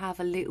like you have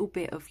a little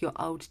bit of your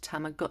old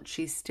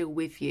Tamagotchi still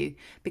with you,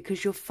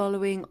 because you're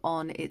following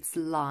on its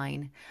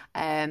line.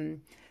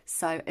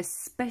 So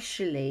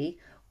especially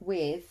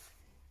with,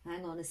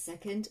 hang on a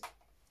second,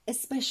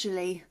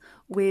 especially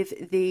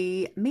with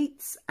the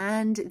meats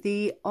and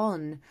the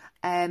on,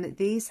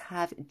 these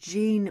have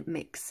gene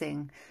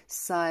mixing.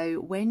 So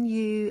when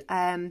you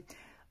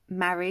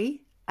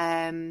marry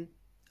on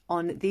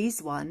these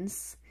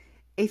ones,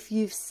 if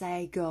you've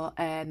say got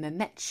a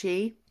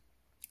Memechi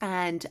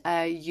and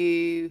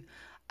you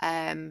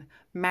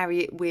marry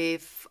it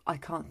with, I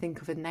can't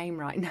think of a name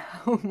right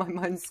now, my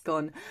mind's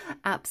gone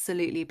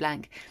absolutely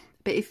blank.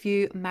 But if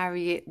you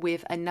marry it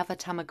with another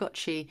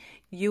Tamagotchi,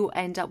 you'll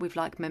end up with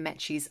like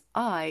Memechi's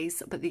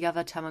eyes, but the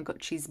other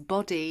Tamagotchi's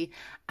body.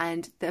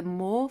 And the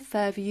more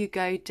further you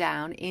go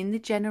down in the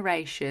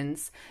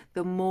generations,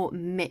 the more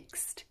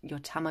mixed your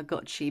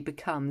Tamagotchi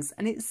becomes.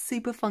 And it's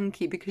super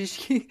funky,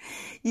 because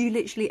you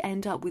literally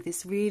end up with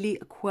this really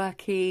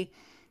quirky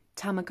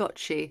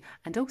Tamagotchi.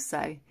 And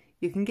also,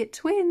 you can get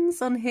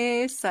twins on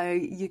here, so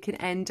you can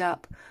end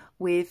up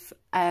with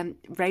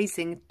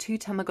raising two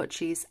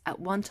Tamagotchis at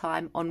one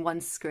time on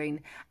one screen,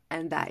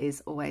 and that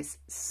is always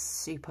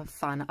super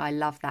fun. I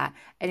love that.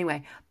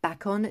 Anyway,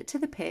 back on to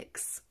the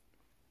pics.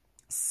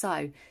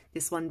 So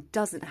this one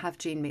doesn't have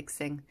gene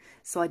mixing,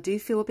 so I do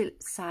feel a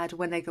bit sad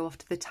when they go off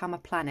to the Tama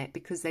planet,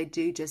 because they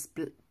do just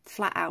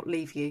flat out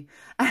leave you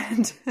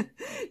and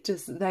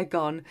just they're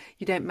gone.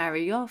 You don't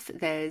marry off.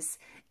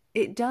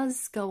 It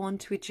does go on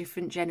to a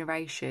different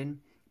generation,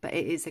 but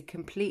it is a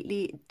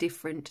completely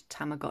different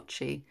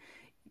Tamagotchi.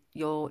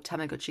 Your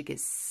Tamagotchi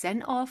gets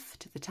sent off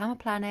to the Tama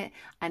planet,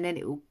 and then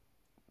it will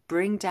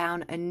bring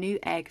down a new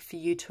egg for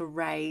you to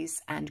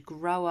raise and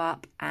grow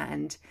up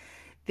and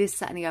this,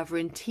 that and the other,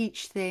 and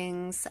teach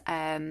things.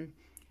 And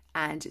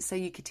so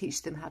you could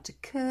teach them how to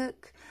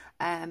cook,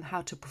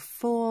 how to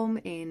perform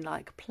in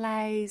like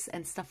plays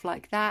and stuff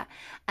like that.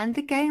 And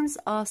the games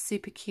are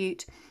super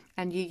cute.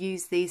 And you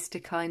use these to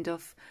kind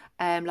of,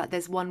 like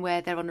there's one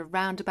where they're on a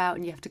roundabout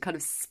and you have to kind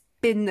of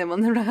spin them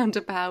on the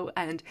roundabout.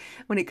 And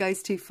when it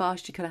goes too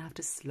fast, you kind of have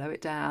to slow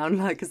it down,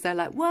 like, because they're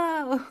like,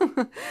 whoa.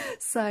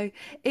 So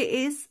it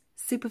is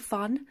super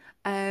fun.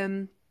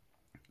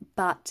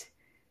 But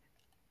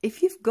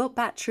if you've got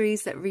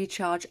batteries that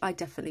recharge, I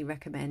definitely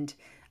recommend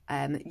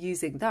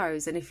using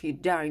those. And if you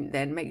don't,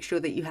 then make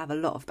sure that you have a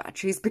lot of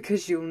batteries,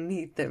 because you'll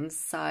need them.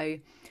 So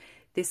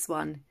this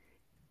one,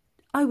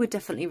 I would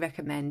definitely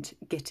recommend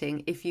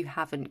getting if you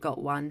haven't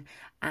got one.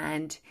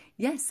 And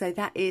yes, so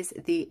that is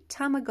the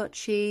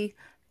Tamagotchi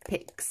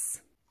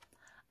pics.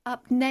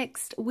 Up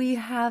next, we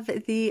have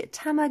the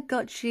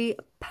Tamagotchi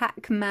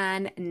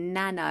Pac-Man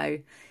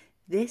Nano.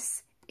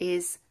 This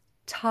is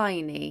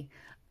tiny,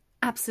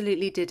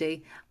 absolutely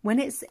diddy. When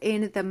it's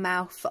in the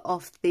mouth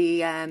of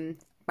the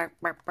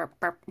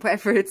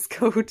whatever it's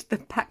called, the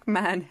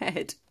Pac-Man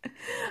head,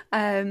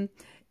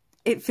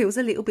 it feels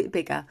a little bit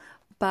bigger.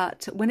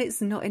 But when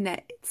it's not in there,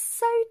 it's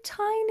so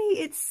tiny.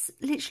 It's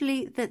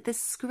literally that the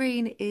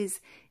screen is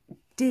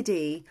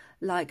diddy.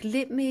 Like,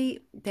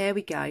 there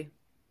we go.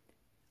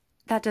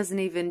 That doesn't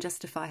even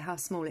justify how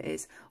small it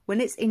is.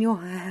 When it's in your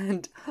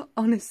hand,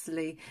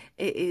 honestly,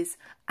 it is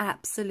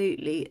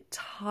absolutely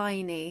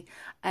tiny.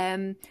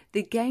 The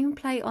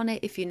gameplay on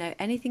it, if you know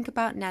anything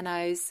about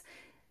nanos,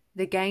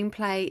 The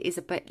gameplay is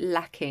a bit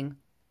lacking,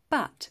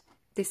 but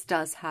this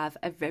does have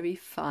a very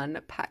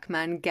fun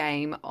Pac-Man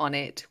game on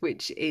it,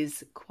 which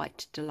is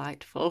quite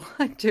delightful.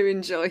 I do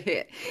enjoy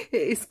it.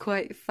 It is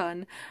quite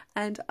fun,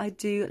 and I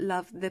do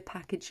love the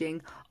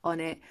packaging on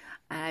it.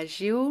 As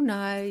you all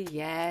know,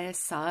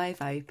 yes,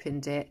 I've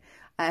opened it.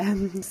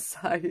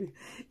 So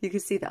you can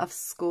see that I've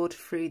scored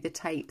through the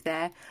tape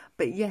there.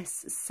 But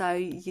yes,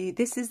 so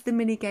this is the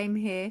mini game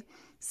here.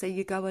 So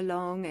you go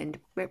along and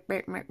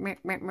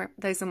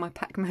those are my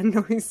Pac-Man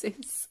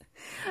noises.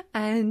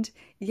 And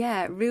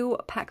yeah, real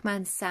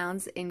Pac-Man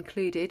sounds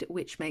included,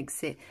 which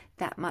makes it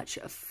that much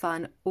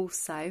fun.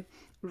 Also,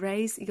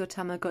 raise your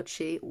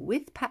Tamagotchi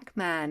with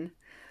Pac-Man.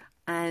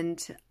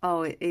 And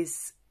oh, it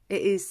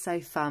is so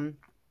fun.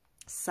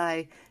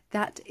 So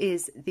that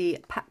is the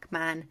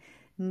Pac-Man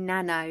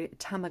Nano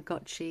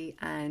Tamagotchi,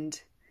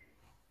 and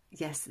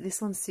yes,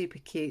 this one's super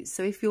cute.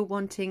 So if you're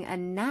wanting a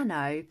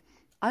nano,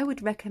 I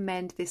would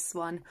recommend this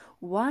one.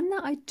 One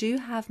that I do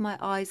have my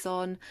eyes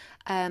on,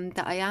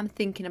 that I am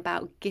thinking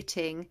about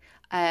getting.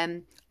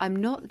 I'm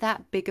not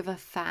that big of a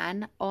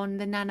fan on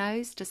the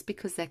nanos, just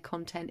because their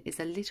content is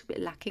a little bit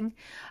lacking.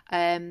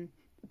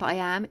 But I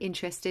am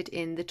interested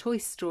in the Toy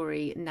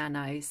Story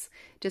nanos,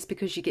 just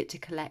because you get to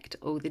collect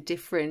all the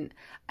different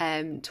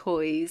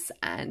toys,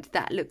 and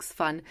that looks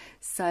fun.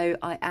 So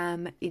I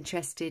am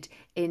interested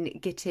in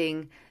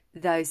getting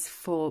those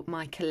for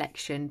my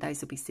collection.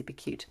 Those will be super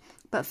cute.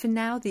 But for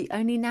now, the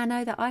only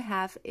nano that I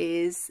have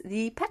is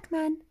the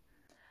Pac-Man.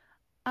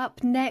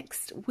 Up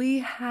next, we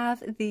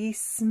have the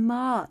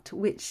Smart,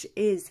 which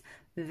is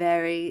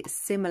very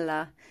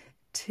similar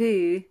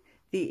to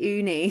the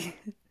Uni.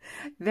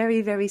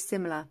 Very, very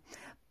similar.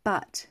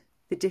 But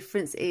the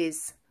difference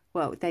is,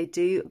 well, they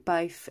do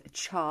both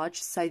charge.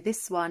 So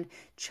this one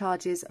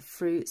charges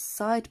through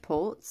side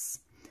ports,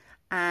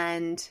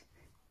 and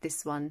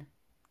this one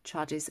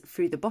charges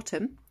through the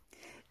bottom.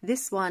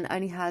 This one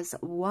only has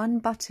one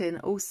button.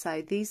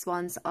 Also, these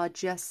ones are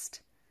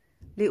just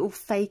little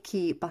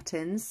fakey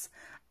buttons,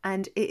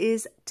 and it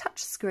is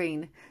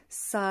touchscreen.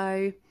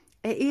 So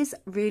it is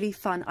really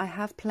fun. I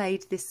have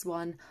played this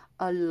one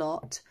a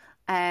lot,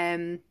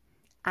 and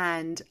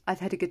I've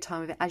had a good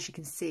time with it. As you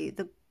can see,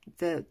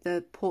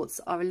 the ports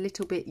are a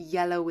little bit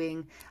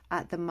yellowing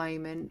at the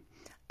moment,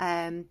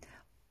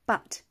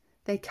 but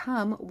they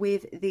come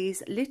with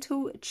these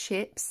little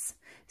chips.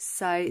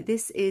 So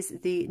this is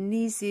the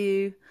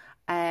Nizu.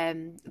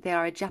 They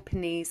are a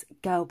Japanese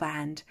girl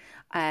band,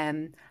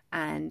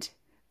 and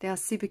they are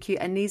super cute.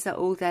 And these are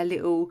all their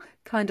little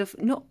kind of,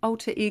 not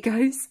alter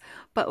egos,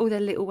 but all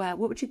their little, what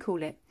would you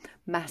call it?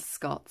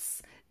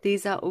 Mascots.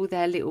 These are all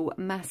their little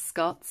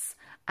mascots,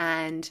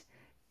 and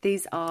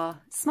these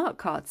are smart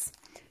cards.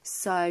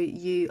 So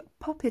you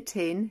pop it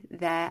in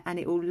there and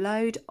it will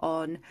load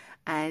on,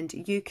 and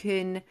you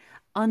can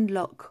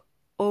unlock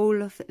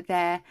all of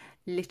their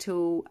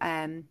little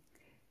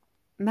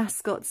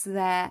mascots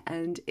there,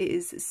 and it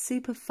is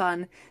super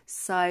fun.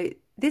 So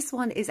this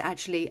one is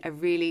actually a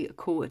really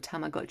cool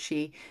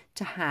Tamagotchi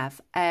to have.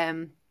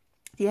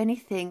 The only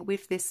thing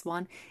with this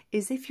one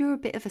is if you're a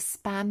bit of a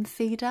spam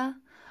feeder,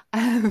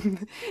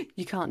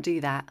 you can't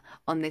do that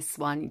on this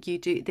one.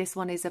 This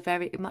one is a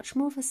very much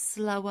more of a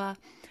slower,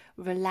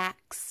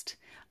 relaxed,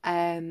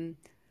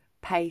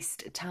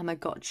 paced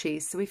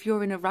Tamagotchi. So if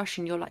you're in a rush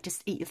and you're like,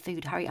 just eat your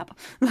food, hurry up,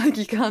 like,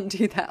 you can't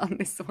do that on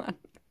this one.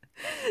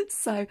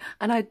 So,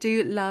 and I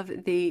do love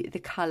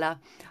the colour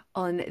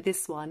on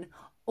this one.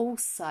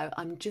 Also,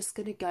 I'm just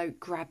going to go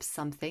grab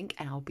something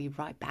and I'll be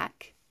right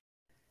back.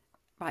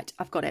 Right,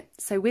 I've got it.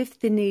 So with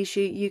the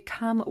Niju, you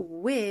come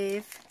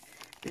with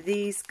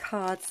these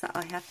cards that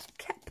I have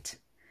kept.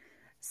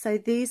 So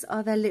these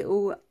are their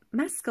little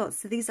mascots.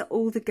 So these are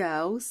all the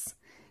girls.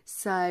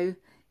 So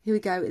here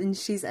we go. And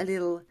she's a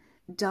little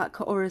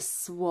duck or a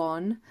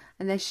swan.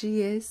 And there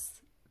she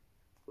is,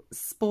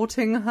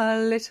 sporting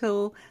her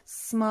little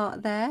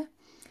Smart there.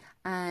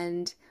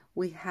 And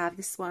we have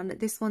this one.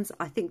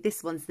 I think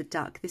this one's the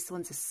duck. This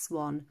one's a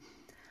swan.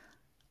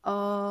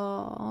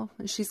 Oh,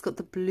 and she's got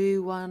the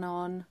blue one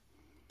on.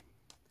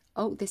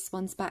 Oh, this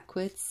one's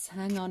backwards.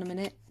 Hang on a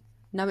minute.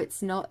 No,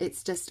 it's not.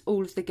 It's just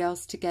all of the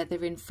girls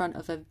together in front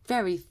of a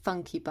very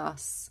funky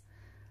bus.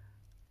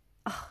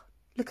 Oh,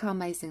 look how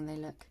amazing they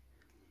look.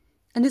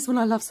 And this one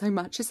I love so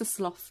much. It's a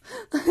sloth.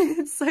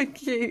 It's so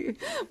cute.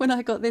 When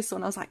I got this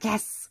one, I was like,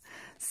 yes,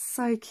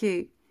 so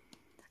cute.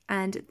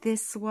 And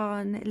this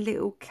one,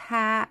 little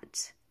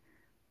cat.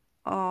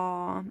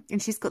 Oh,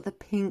 and she's got the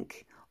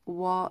pink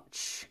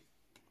watch.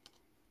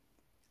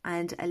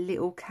 And a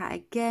little cat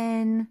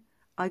again.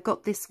 I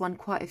got this one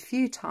quite a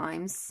few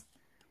times.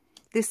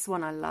 This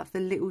one I love, the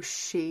little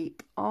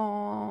sheep.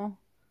 Oh.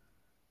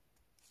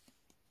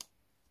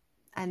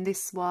 And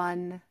this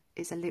one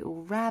is a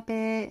little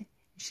rabbit.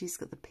 She's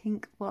got the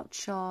pink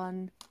watch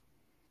on.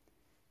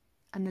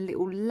 And a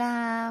little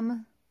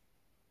lamb.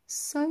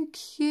 So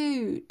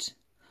cute.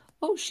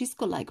 Oh, she's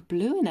got like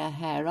blue in her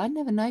hair. I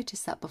never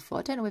noticed that before.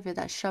 I don't know whether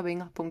that's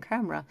showing up on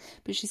camera,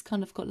 but she's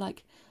kind of got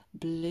like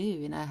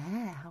blue in her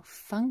hair. How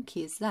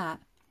funky is that?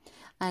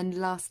 And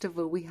last of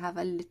all, we have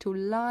a little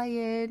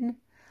lion.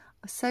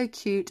 So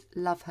cute.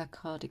 Love her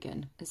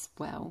cardigan as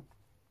well.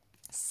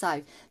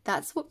 So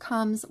that's what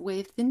comes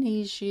with the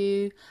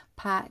Niju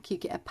pack. You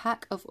get a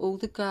pack of all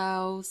the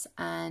girls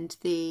and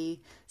the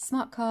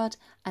smart card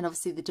and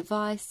obviously the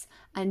device,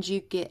 and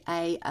you get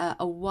a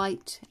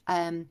white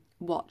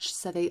watch,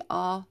 so they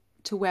are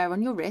to wear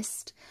on your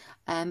wrist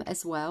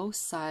as well,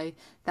 so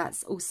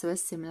that's also a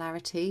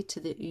similarity to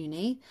the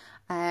Uni.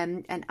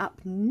 And up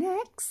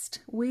next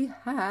we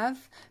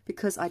have,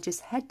 because I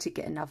just had to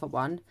get another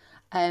one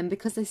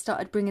because they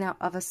started bringing out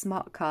other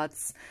smart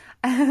cards,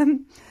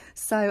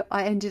 so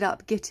I ended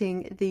up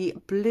getting the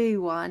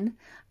blue one,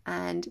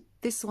 and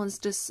this one's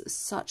just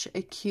such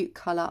a cute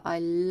colour. I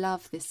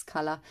love this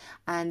colour,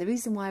 and the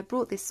reason why I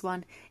brought this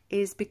one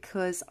is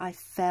because I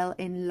fell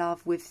in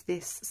love with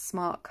this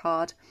smart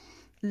card.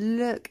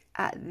 Look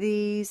at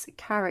these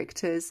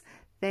characters.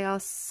 They are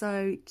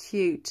so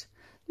cute.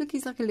 Look,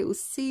 he's like a little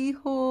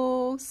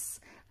seahorse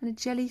and a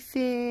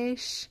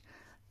jellyfish.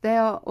 They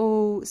are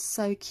all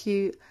so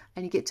cute,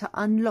 and you get to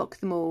unlock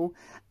them all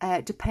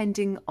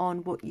depending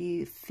on what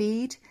you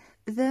feed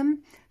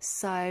them,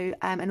 so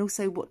and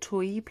also what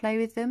toy you play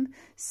with them.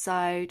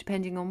 So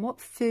depending on what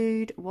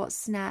food, what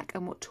snack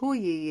and what toy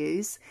you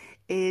use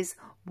is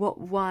what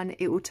one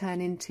it will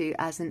turn into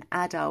as an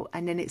adult,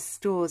 and then it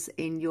stores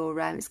in your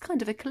it's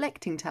kind of a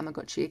collecting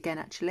Tamagotchi again,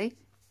 actually.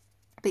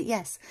 But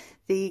yes,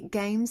 the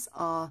games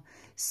are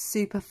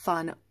super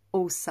fun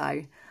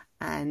also,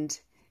 and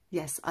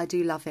yes, I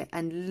do love it.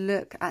 And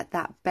look at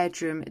that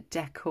bedroom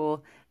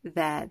decor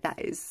there. That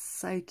is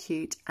so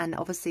cute. And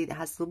obviously it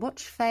has the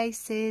watch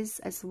faces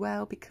as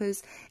well,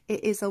 because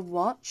it is a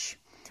watch.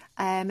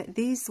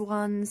 These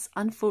ones,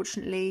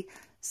 unfortunately,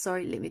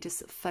 sorry, let me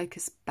just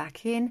focus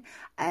back in.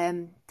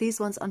 These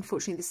ones,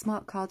 unfortunately, the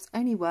smart cards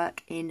only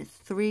work in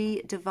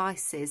 3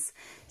 devices.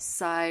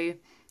 So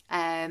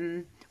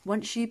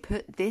once you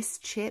put this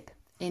chip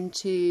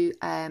into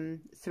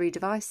 3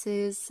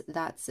 devices,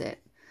 that's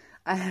it.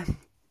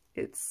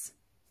 It's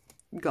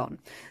gone.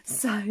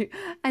 So,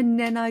 and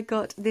then I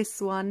got this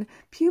one,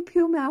 Pew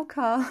Pew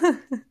Malka.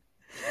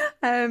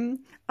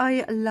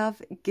 I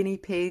love guinea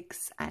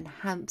pigs and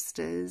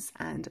hamsters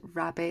and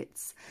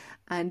rabbits,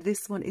 and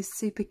this one is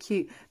super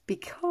cute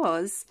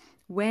because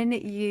when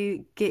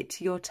you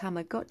get your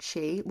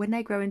Tamagotchi, when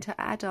they grow into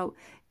adult,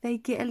 they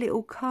get a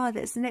little car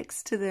that's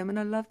next to them, and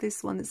I love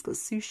this one that's got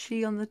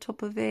sushi on the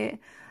top of it.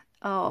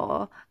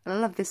 Oh, and I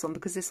love this one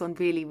because this one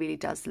really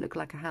does look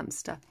like a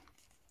hamster.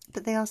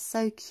 But they are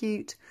so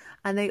cute,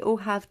 and they all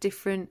have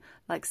different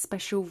like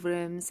special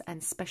rooms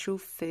and special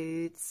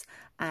foods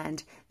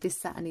and this,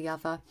 that and the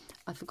other.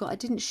 I forgot I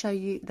didn't show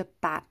you the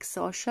back,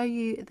 so I'll show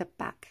you the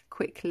back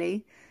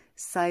quickly.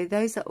 So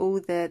those are all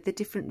the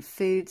different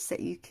foods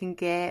that you can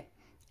get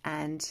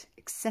and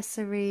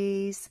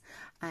accessories,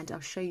 and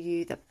I'll show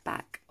you the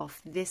back of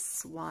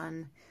this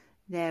one.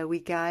 There we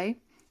go.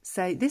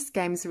 So this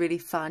game's really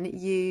fun.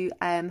 You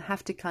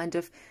have to kind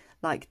of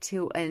like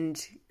tilt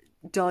and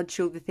dodge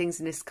all the things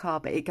in this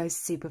car, but it goes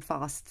super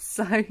fast,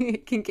 so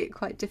it can get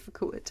quite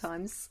difficult at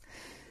times.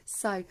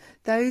 So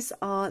those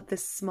are the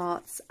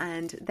smarts,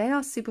 and they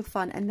are super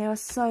fun, and there are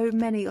so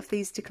many of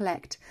these to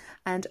collect.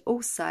 And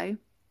also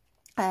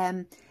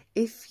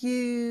if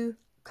you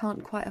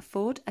can't quite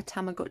afford a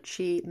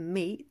Tamagotchi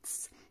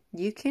Meets,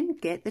 you can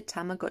get the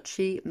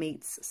Tamagotchi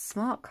Meets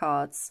smart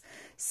cards.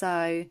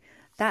 So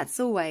that's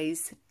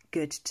always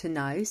good to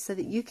know, so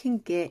that you can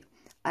get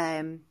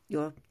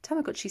your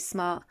Tamagotchi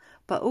Smart,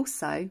 but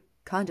also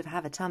kind of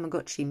have a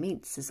Tamagotchi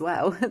Meets as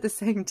well at the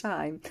same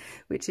time,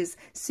 which is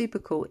super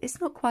cool.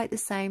 It's not quite the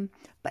same,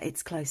 but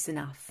it's close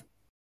enough.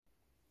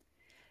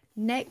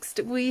 Next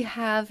we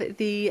have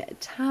the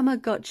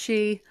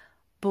Tamagotchi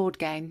board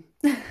game.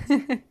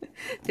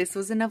 This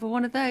was another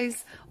one of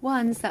those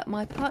ones that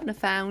my partner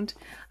found,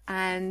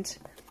 and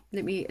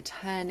let me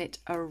turn it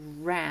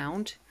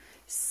around.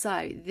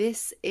 So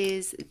this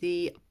is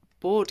the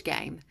board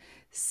game.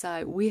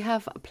 So we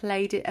have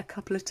played it a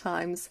couple of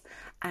times,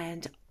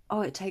 and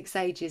oh, it takes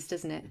ages,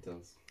 doesn't it? It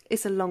does.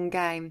 It's a long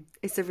game.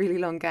 It's a really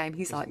long game.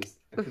 He's like,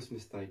 a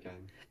Christmas Day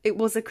game. It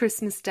was a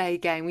Christmas Day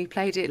game. We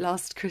played it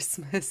last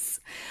Christmas.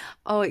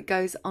 Oh, it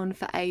goes on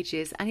for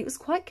ages, and it was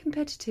quite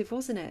competitive,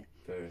 wasn't it?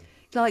 Very.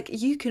 Like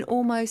you can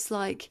almost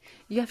like,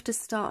 you have to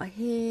start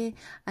here,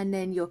 and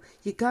then you're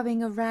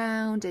going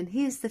around, and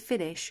here's the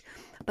finish.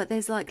 But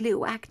there's like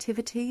little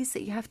activities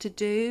that you have to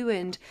do,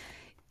 and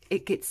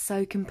it gets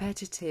so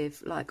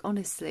competitive, like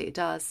honestly it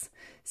does.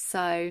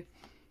 So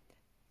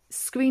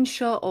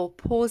screenshot or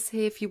pause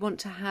here if you want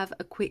to have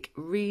a quick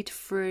read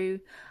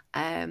through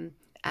and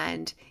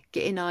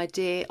get an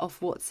idea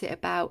of what's it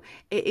about.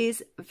 It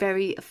is a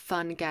very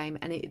fun game,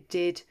 and it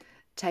did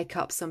take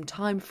up some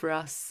time for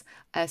us.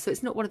 So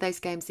it's not one of those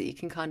games that you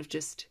can kind of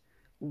just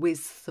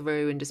whiz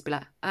through and just be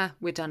like,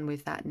 we're done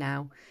with that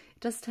now. It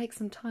does take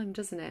some time,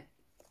 doesn't it?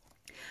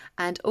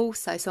 And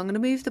also, so I'm going to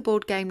move the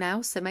board game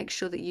now, so make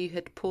sure that you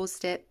had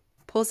paused it.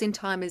 Pausing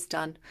time is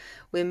done.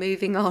 We're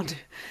moving on.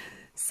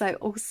 So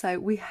also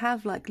we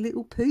have like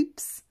little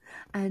poops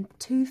and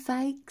 2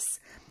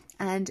 fakes,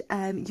 and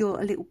you're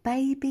a little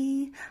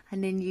baby,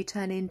 and then you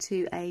turn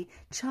into a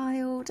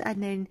child,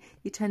 and then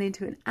you turn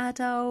into an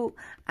adult,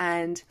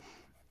 and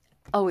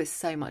oh, it's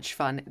so much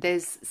fun.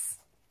 There's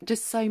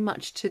just so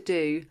much to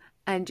do,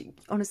 and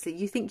honestly,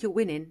 you think you're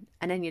winning,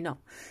 and then you're not.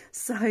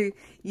 So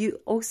you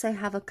also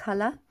have a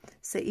colour,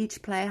 so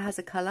each player has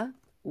a colour.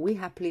 We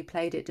happily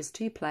played it just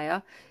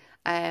 2-player,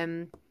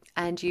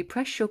 and you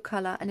press your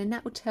colour, and then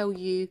that will tell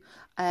you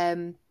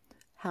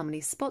how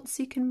many spots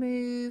you can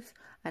move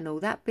and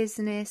all that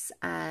business,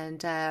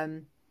 and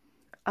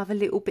other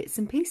little bits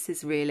and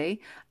pieces,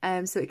 really.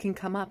 So it can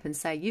come up and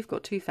say you've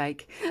got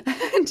toothache,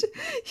 and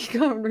you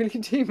can't really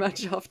do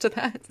much after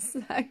that.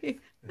 So I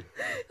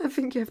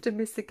think you have to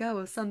miss a go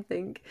or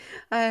something.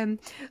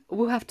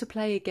 We'll have to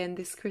play again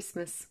this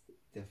Christmas.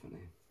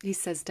 Definitely. He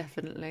says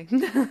definitely.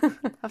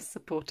 How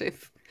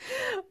supportive.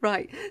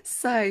 Right,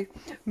 so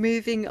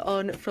moving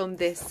on from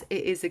this,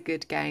 it is a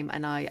good game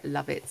and I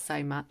love it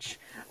so much.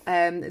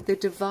 The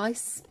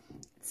device,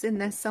 it's in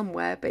there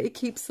somewhere, but it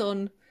keeps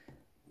on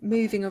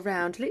moving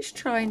around. Let's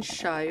try and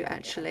show,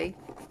 actually.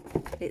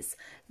 It's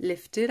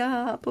lifted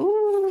up.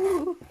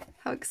 Ooh,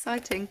 how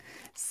exciting.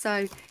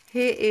 So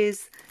here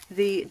is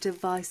the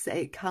device that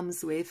it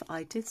comes with.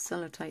 I did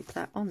sellotape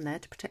that on there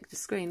to protect the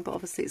screen, but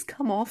obviously it's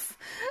come off.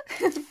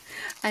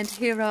 And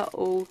here are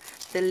all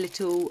the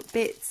little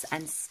bits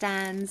and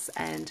stands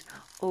and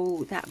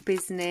all that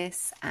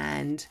business,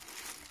 and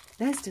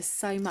there's just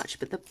so much,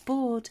 but the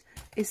board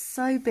is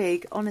so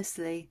big,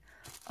 honestly.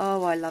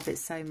 Oh, I love it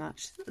so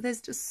much. There's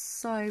just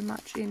so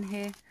much in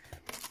here.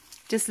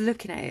 Just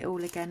looking at it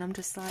all again, I'm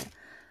just like,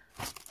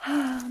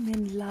 oh, I'm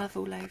in love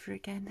all over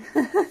again.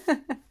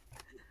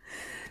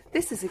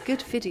 This is a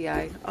good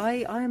video.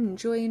 I'm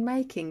enjoying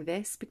making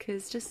this,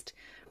 because just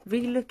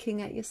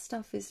re-looking at your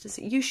stuff is just,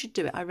 you should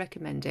do it. I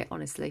recommend it,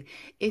 honestly.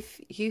 If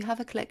you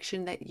have a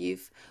collection that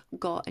you've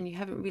got and you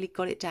haven't really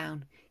got it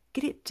down,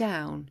 get it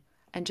down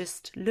and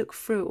just look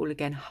through it all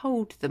again.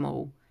 Hold them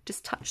all.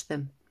 Just touch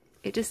them.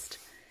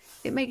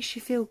 It makes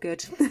you feel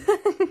good.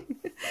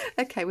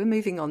 Okay, we're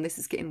moving on. This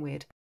is getting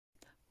weird.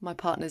 My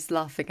partner's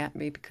laughing at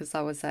me because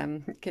I was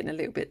getting a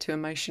little bit too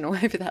emotional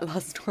over that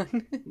last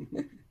one.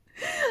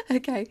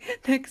 Okay,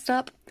 next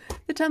up,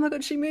 the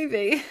Tamagotchi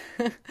movie.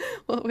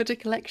 What would a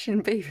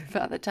collection be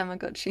without the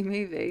Tamagotchi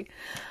movie?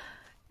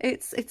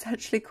 It's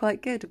actually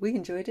quite good. We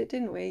enjoyed it,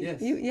 didn't we?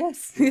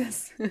 Yes.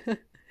 Yes.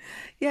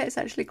 Yeah, it's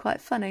actually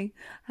quite funny.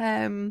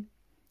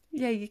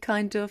 Yeah, you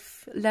kind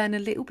of learn a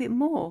little bit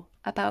more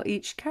about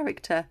each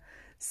character.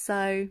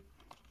 So,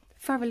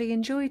 thoroughly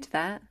enjoyed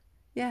that.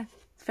 Yeah,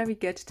 very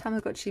good.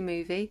 Tamagotchi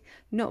movie.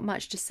 Not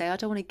much to say. I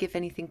don't want to give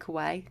anything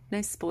away.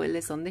 No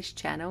spoilers on this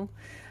channel.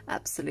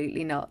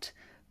 Absolutely not.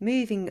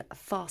 Moving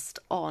fast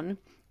on,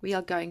 we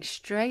are going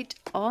straight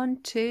on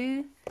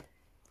to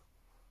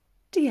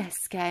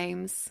DS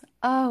games.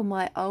 Oh,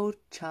 my old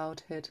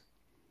childhood.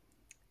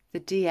 The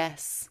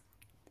DS.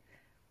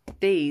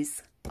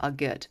 These are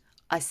good.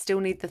 I still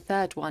need the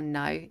third one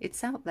now.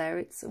 It's out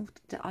there.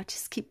 I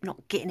just keep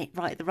not getting it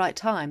right at the right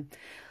time.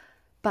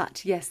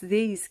 But yes,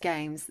 these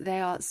games,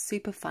 they are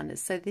super fun.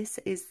 So this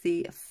is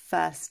the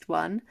first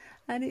one,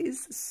 and it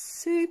is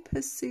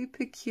super,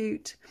 super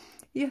cute.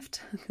 You have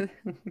to,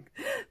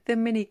 the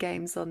mini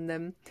games on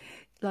them,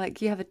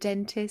 like you have a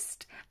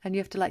dentist and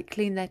you have to like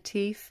clean their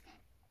teeth,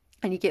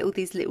 and you get all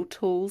these little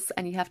tools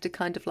and you have to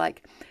kind of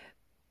like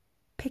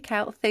pick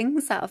out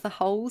things out of the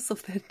holes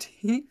of their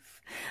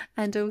teeth,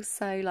 and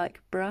also like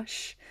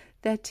brush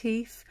their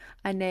teeth.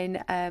 And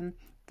then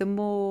the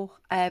more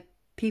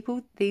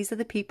people, these are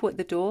the people at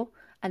the door,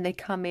 and they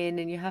come in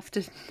and you have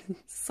to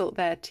sort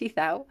their teeth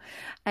out,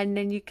 and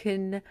then you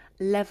can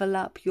level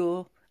up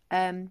your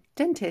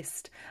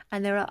dentist.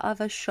 And there are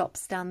other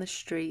shops down the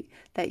street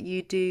that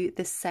you do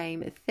the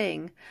same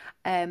thing.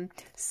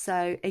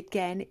 So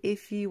again,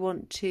 if you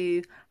want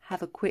to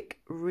have a quick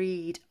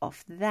read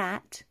of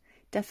that,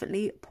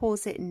 definitely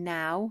pause it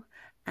now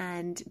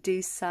and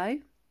do so.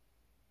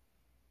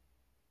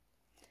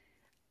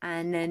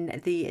 And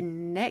then the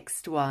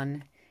next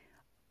one,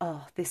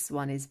 oh, this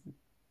one is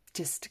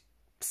just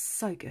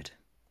so good.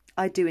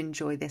 I do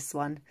enjoy this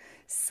one.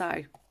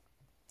 So,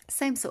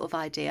 same sort of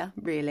idea,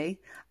 really.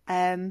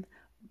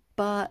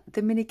 But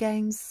the mini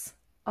games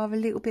are a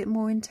little bit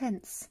more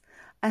intense.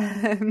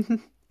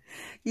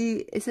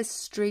 It's a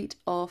street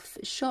of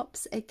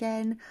shops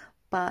again,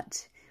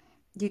 but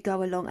you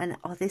go along and,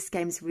 oh, this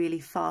game's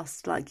really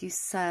fast. Like, you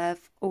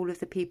serve all of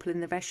the people in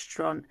the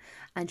restaurant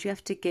and you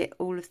have to get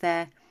all of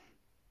their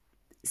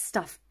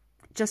stuff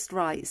just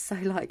right. So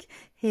like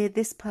here,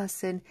 this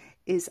person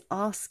is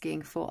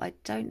asking for, I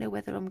don't know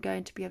whether I'm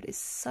going to be able to, it's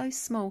so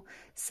small.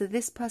 So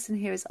this person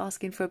here is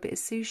asking for a bit of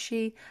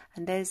sushi,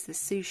 and there's the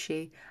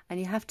sushi, and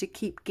you have to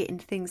keep getting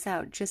things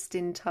out just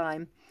in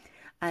time.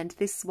 And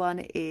this one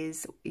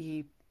is,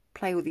 you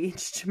play all the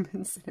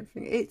instruments and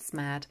everything. It's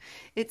mad.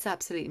 It's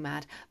absolutely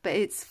mad, but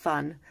it's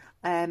fun.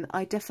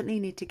 I definitely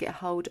need to get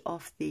hold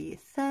of the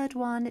third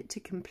one to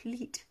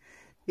complete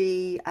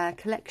the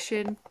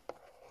collection.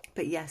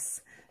 But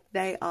yes,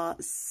 They are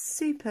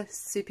super,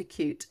 super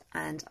cute,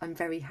 and I'm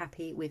very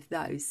happy with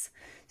those.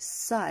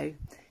 So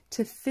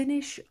to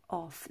finish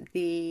off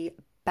the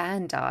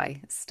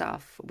Bandai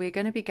stuff, we're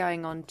going to be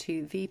going on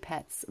to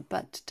V-Pets,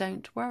 but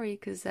don't worry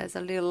because there's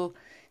a little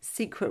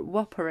secret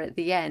whopper at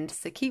the end,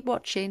 so keep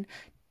watching.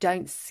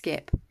 Don't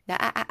skip. Now,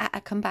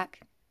 come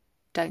back.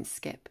 Don't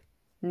skip.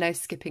 No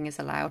skipping is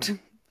allowed.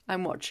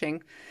 I'm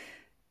watching.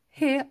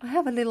 Here I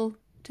have a little,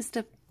 just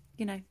a,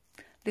 you know,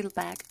 little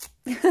bag.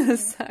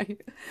 So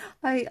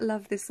I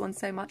love this one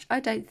so much. I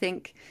don't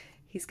think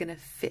he's going to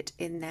fit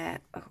in there.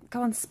 Oh,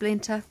 go on,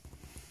 Splinter.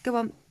 Go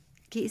on,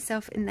 get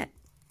yourself in there.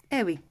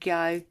 There we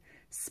go.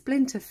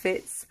 Splinter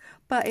fits,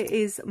 but it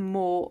is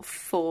more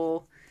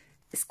for,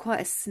 it's quite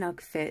a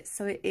snug fit,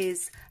 so it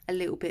is a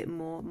little bit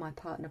more. My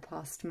partner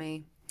passed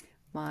me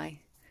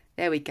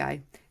there we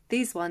go.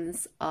 These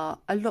ones are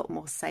a lot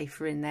more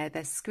safer in there.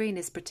 Their screen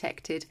is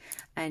protected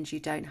and you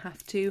don't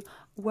have to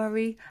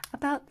worry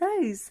about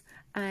those.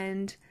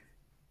 And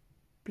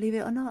believe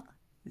it or not,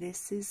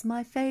 this is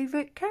my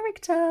favourite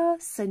character.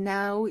 So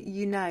now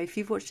you know, if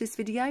you've watched this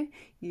video,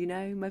 you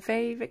know my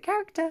favourite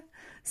character.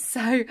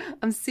 So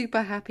I'm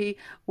super happy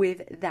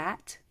with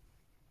that.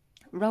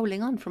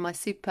 Rolling on from my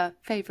super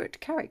favourite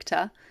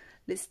character,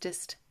 let's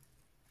just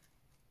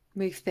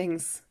move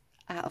things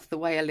out of the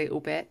way a little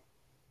bit.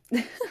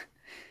 Ding!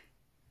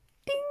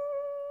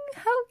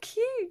 How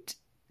cute!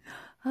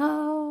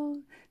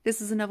 Oh, this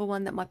is another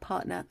one that my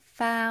partner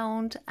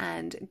found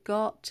and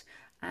got,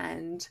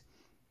 and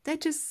they're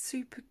just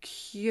super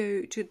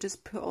cute to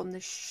just put on the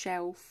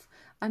shelf.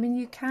 I mean,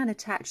 you can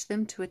attach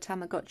them to a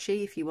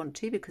Tamagotchi if you want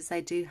to, because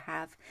they do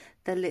have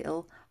the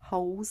little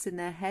holes in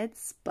their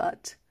heads,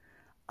 but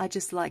I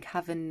just like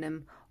having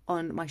them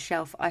on my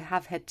shelf. I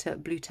have had to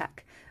blue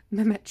tack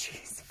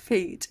Memechi's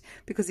feet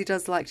because he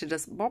does like to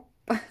just bop,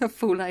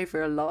 fall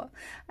over a lot.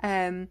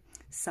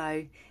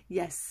 So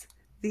yes,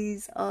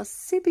 these are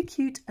super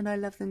cute and I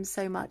love them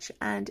so much,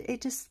 and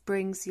it just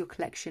brings your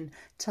collection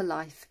to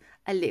life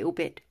a little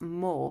bit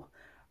more.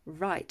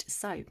 Right,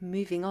 so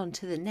moving on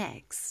to the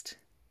next.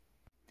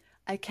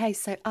 Okay,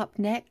 so up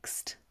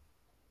next,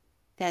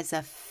 there's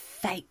a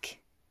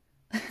fake.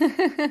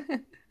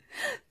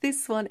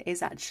 This one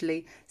is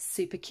actually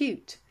super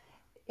cute.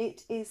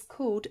 It is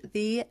called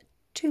the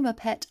Tuma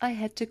Pet. I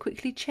had to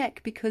quickly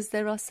check because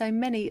there are so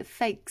many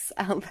fakes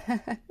out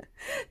there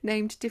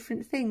named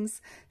different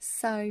things.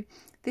 So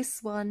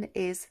this one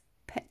is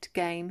Pet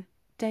Game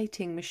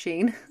Dating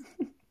Machine.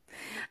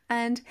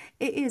 And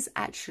it is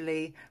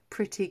actually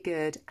pretty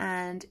good,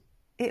 and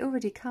it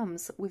already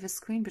comes with a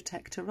screen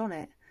protector on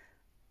it.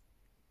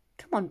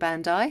 Come on,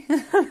 Bandai.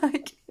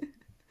 Like,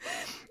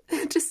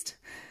 just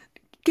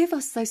give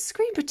us those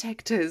screen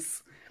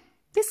protectors.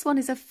 This one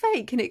is a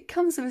fake and it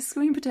comes with a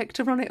screen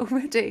protector on it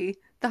already.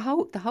 The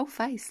whole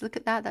face. Look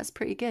at that. That's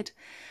pretty good.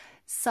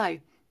 So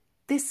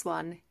this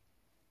one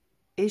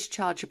is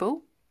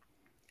chargeable,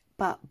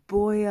 but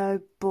boy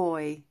oh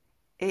boy,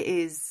 it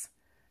is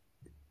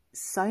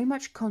so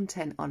much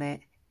content on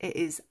it. It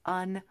is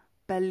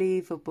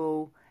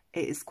unbelievable.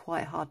 It is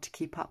quite hard to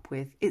keep up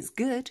with. It's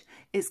good.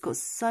 It's got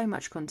so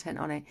much content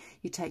on it.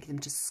 You take them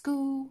to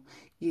school.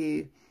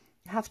 You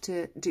have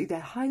to do their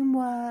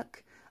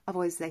homework.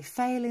 Otherwise they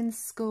fail in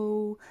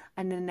school,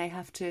 and then they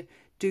have to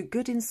do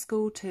good in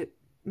school to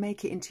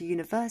make it into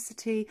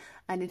university,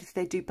 and if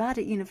they do bad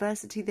at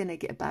university then they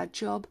get a bad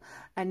job,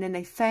 and then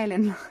they fail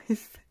in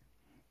life.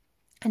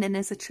 And then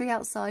there's a tree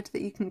outside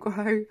that you can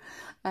grow.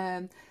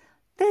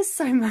 There's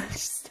so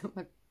much.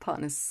 My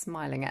partner's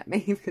smiling at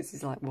me because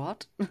he's like,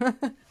 what?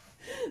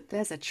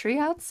 There's a tree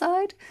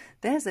outside?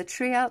 There's a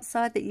tree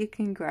outside that you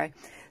can grow.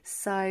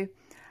 So,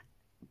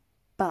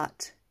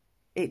 but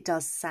it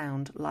does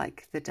sound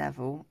like the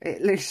devil.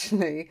 It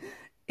literally,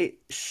 it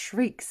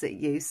shrieks at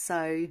you.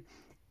 So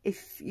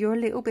if you're a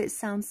little bit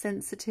sound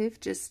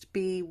sensitive, just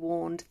be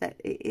warned that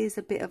it is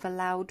a bit of a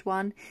loud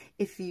one.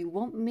 If you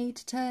want me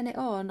to turn it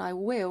on, I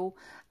will.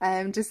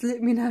 Just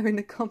let me know in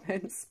the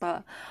comments,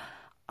 but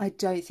I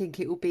don't think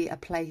it will be a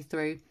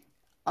playthrough.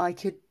 I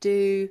could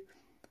do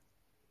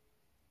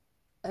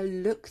a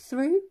look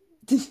through.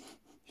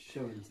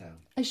 Show and tell.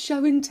 A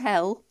show and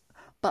tell.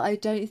 But I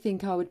don't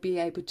think I would be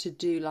able to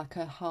do like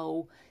a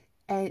whole,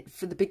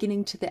 for the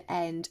beginning to the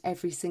end,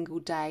 every single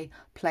day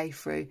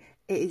playthrough.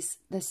 There's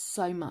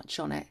so much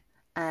on it,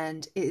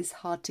 and it is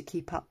hard to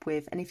keep up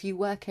with. And if you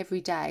work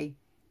every day,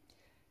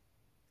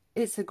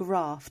 it's a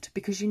graft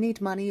because you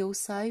need money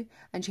also,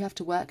 and you have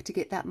to work to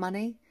get that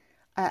money.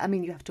 I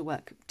mean, you have to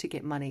work to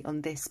get money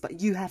on this, but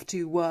you have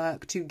to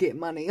work to get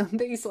money on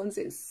these ones.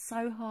 It's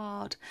so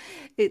hard.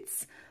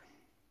 It's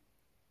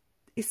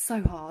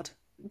so hard.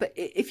 But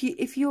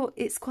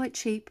it's quite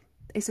cheap.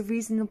 It's a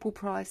reasonable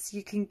price.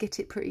 You can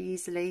get it pretty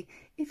easily.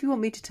 If you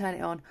want me to turn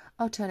it on,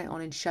 I'll turn it on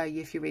and show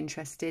you if you're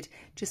interested,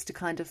 just to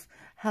kind of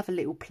have a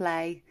little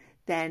play.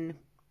 Then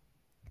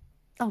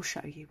I'll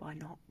show you, why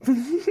not?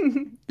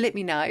 Let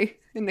me know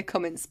in the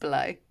comments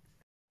below.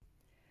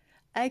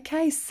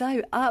 Okay,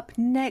 so up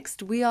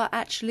next we are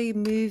actually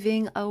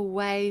moving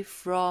away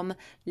from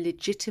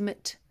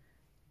legitimate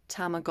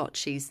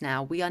Tamagotchis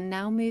now. We are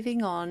now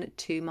moving on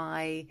to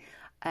my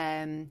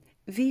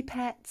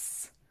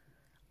V-Pets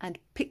and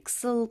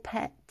Pixel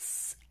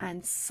Pets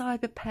and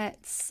Cyber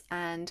Pets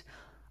and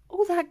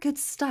all that good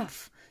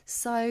stuff.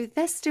 So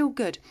they're still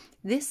good.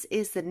 This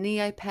is the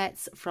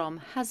Neopets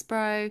from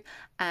Hasbro,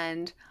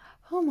 and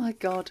oh my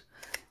god,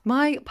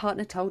 my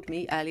partner told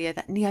me earlier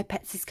that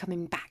Neopets is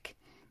coming back.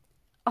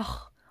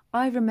 Oh,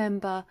 I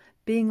remember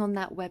being on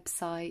that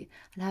website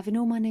and having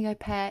all my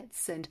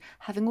Neopets and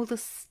having all the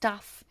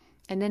stuff,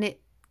 and then it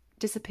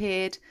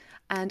disappeared.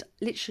 And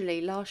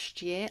literally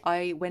last year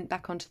I went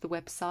back onto the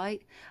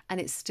website and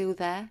it's still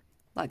there.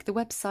 Like, the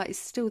website is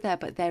still there,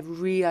 but they're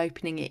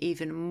reopening it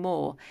even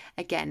more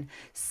again.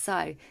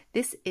 So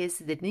this is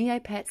the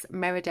Neopets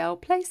Meridell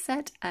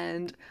playset,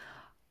 and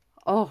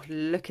oh,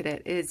 look at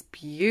it. It is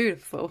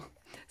beautiful.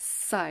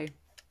 So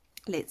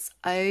let's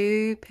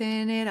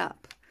open it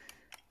up.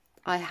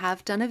 I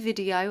have done a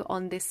video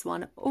on this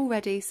one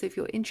already, so if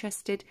you're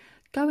interested,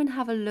 go and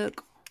have a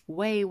look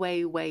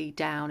way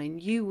down and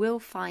you will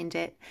find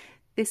it.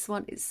 This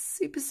one is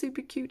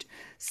super cute.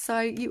 So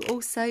you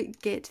also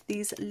get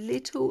these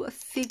little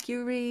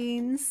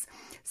figurines.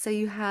 So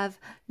you have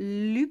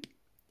Loop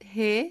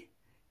here,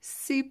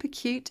 super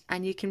cute,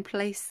 and you can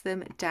place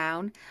them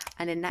down,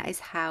 and then that is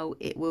how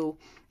it will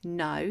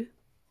know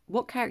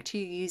what character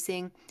you're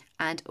using.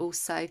 And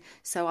also,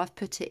 so I've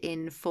put it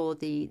in for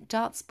the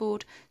darts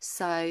board,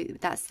 so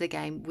that's the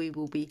game we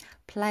will be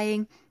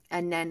playing.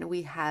 And then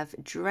we have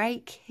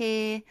Drake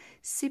here,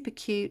 super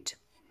cute.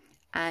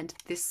 And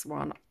this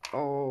one,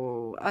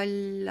 oh, I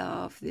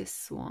love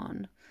this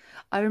one.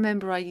 I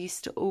remember I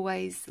used to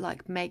always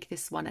like make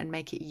this one and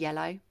make it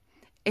yellow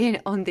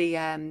on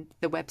the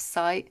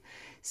website.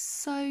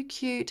 So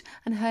cute.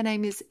 And her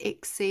name is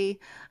Ixie,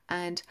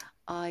 and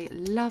I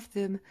love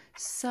them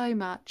so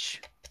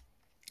much.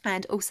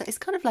 And also it's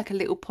kind of like a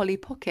little Polly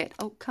Pocket.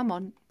 Oh, come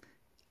on,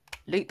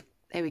 Loop.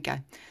 There we go.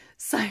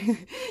 So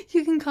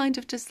you can kind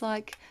of just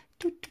like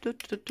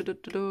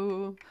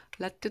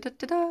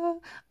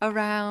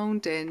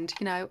around, and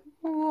you know,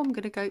 oh, I'm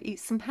gonna go eat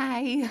some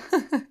hay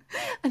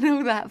and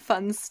all that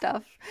fun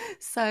stuff.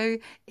 So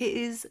it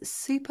is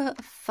super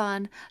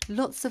fun,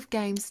 lots of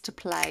games to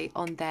play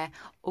on there.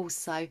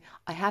 Also,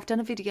 I have done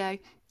a video,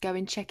 go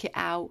and check it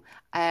out.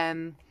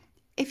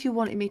 If you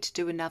wanted me to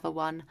do another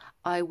one,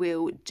 I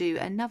will do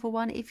another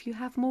one if you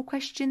have more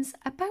questions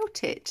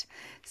about it.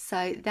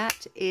 So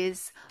that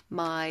is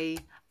my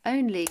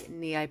only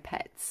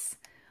Neopets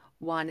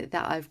one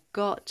that I've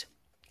got,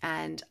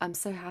 and I'm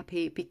so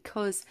happy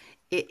because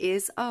it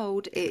is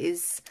old. It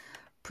is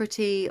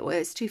pretty, well,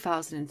 it's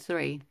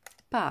 2003,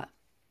 but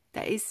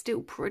that is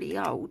still pretty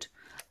old,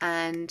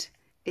 and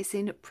it's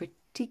in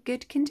pretty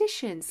good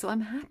condition. So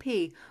I'm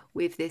happy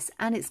with this,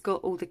 and it's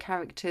got all the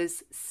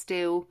characters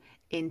still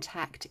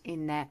intact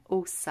in there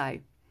also.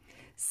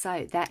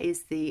 So that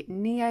is the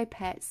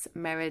Neopets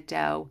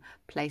Meridell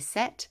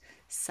playset.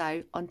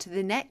 So on to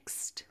the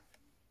next.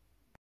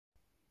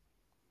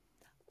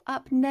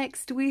 Up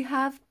next we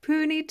have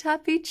Puni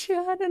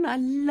Tappy-chan, and I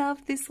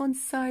love this one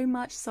so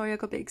much. Sorry, I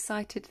got a bit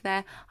excited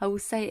there. I will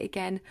say it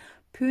again.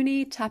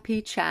 Puni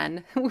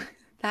Tappy-chan.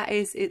 That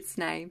is its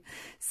name.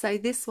 So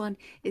this one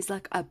is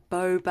like a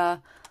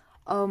boba.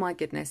 Oh my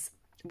goodness.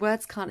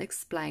 Words can't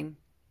explain.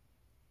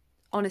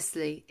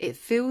 Honestly, it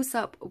fills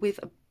up with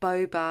a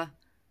boba.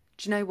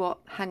 Do you know what?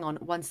 Hang on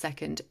 1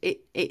 second.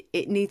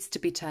 It needs to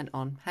be turned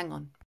on. Hang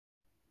on.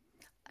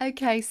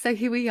 Okay, so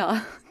here we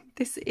are.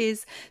 This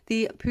is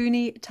the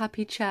Puni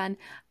Tappy-chan,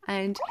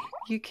 and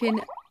you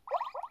can...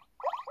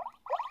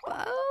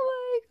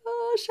 Oh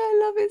my gosh,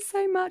 I love it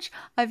so much.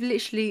 I've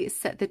literally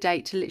set the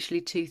date to literally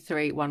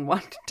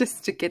 2311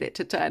 just to get it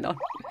to turn on.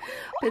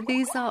 But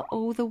these are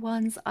all the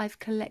ones I've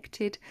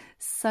collected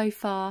so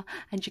far,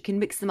 and you can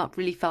mix them up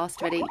really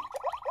fast. Ready?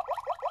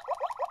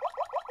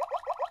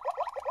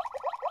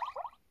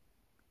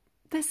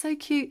 They're so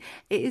cute.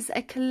 It is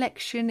a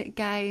collection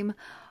game.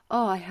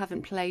 Oh, I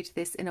haven't played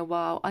this in a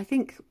while. I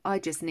think I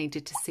just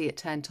needed to see it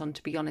turned on,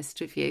 to be honest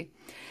with you.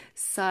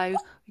 So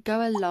we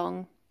go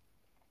along,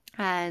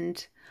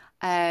 and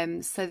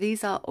so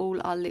these are all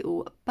our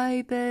little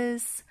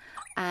bobas.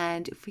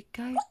 And if we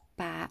go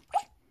back,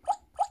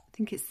 I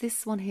think it's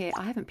this one here.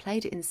 I haven't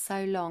played it in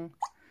so long.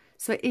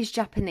 So it is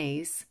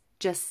Japanese,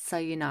 just so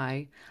you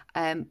know.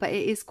 But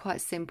it is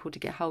quite simple to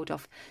get hold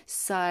of.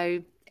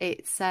 So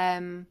it's...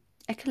 a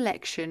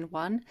collection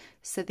one.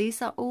 So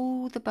these are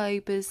all the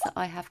bobas that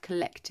I have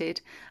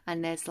collected,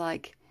 and there's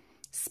like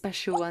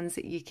special ones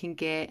that you can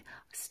get.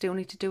 I still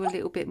need to do a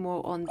little bit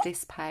more on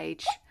this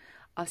page.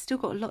 I've still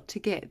got a lot to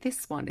get.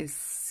 This one is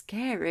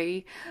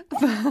scary,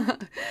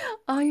 but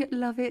I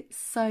love it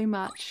so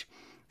much.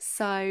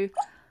 So,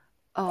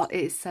 oh,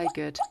 it is so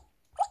good.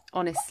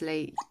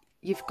 Honestly,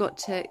 you've got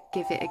to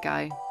give it a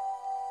go.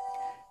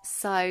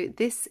 So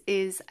this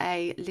is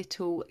a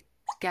little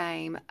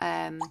game.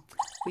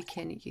 We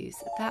can use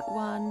that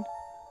one.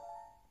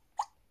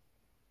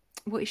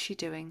 What is she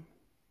doing?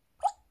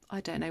 I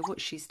don't know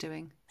what she's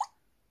doing.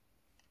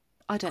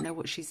 I don't know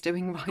what she's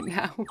doing right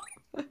now.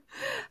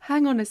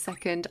 Hang on a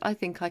second, I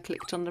think I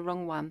clicked on the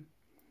wrong one.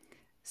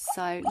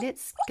 So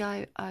let's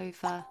go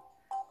over,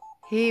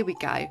 here we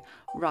go.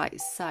 Right,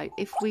 so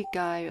if we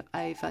go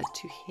over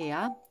to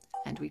here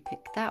and we pick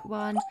that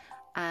one,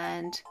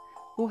 and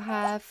we'll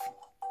have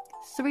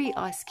 3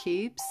 ice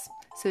cubes.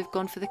 So we've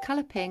gone for the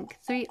colour pink,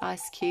 3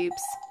 ice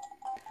cubes,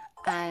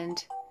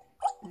 and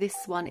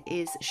this one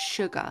is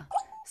sugar.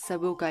 So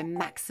we'll go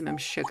maximum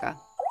sugar.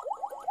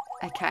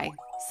 Okay,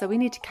 so we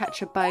need to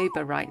catch a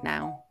boba right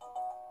now.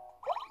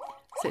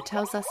 So it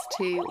tells us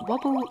to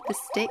wobble the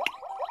stick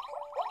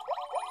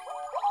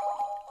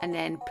and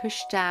then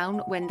push down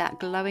when that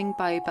glowing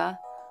boba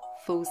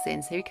falls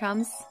in. So here he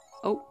comes.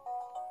 Oh,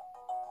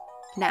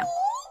 now,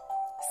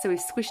 so we've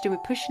squished him, we're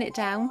pushing it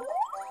down,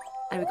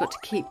 and we've got to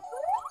keep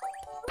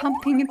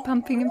pumping and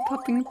pumping and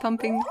pumping and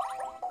pumping.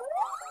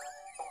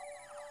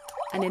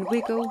 And then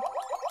wiggle.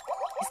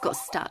 He's got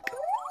stuck.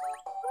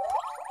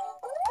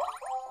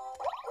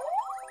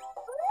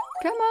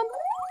 Come on,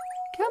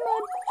 come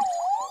on.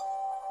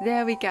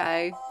 There we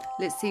go.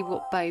 Let's see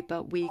what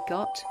boba we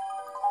got.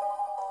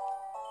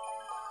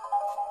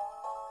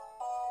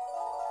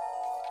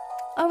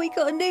 Oh, we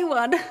got a new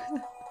one.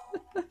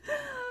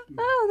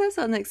 Oh, that's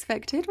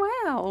unexpected.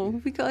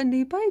 Wow, we got a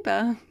new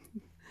boba.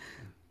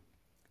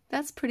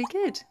 That's pretty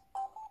good.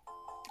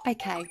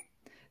 Okay,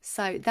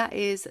 so that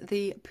is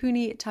the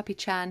Puni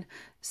Tapi-chan.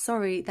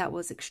 Sorry, that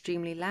was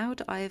extremely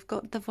loud. I have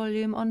got the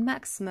volume on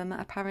maximum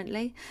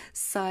apparently.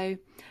 So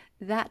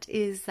that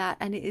is that,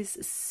 and it is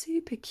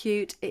super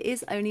cute. It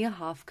is only a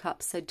half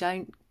cup, so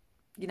don't,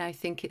 you know,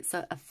 think it's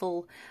a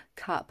full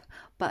cup,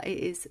 but it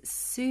is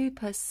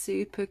super,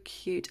 super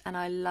cute. And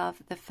I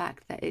love the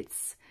fact that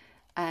it's,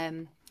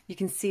 you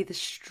can see the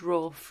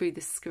straw through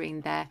the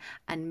screen there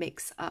and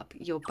mix up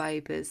your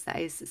bobas. That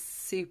is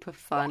super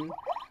fun.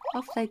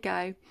 Off they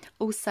go.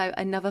 Also,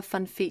 another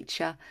fun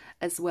feature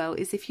as well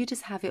is if you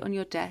just have it on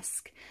your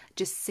desk,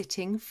 just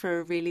sitting for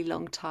a really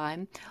long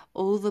time,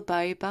 all the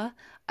boba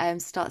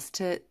starts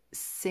to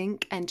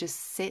sink and just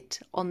sit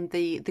on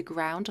the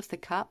ground of the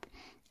cup.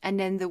 And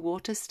then the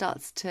water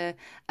starts to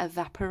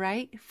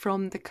evaporate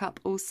from the cup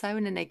also,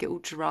 and then they get all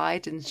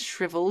dried and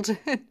shriveled.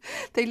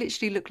 They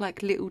literally look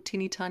like little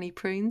teeny tiny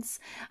prunes.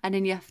 And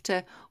then you have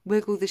to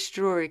wiggle the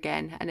straw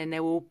again, and then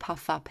they'll all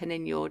puff up, and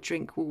then your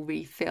drink will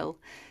refill.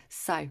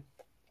 So,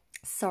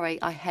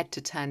 sorry, I had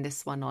to turn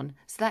this one on.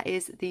 So that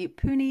is the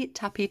Puni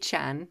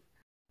Tapi-chan.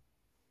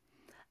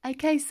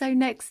 Okay, so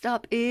next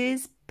up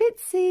is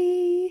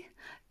Bitsy.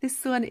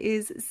 This one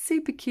is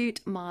super cute.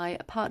 My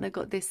partner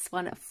got this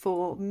one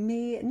for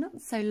me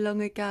not so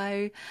long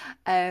ago.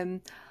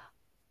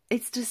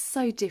 It's just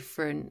so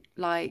different.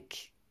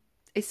 Like,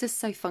 it's just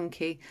so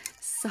funky.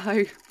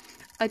 So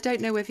I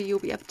don't know whether you'll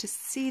be able to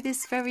see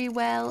this very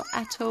well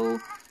at all,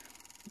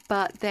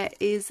 but there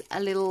is a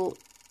little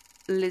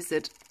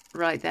lizard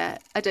right there.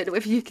 I don't know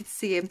whether you can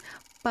see him,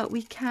 but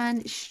we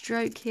can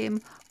stroke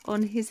him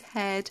on his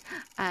head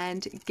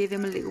and give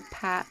him a little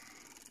pat.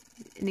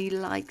 And he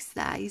likes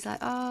that. He's like,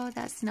 oh,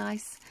 that's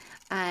nice.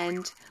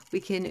 And we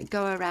can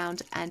go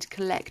around and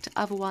collect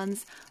other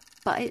ones,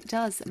 but it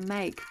does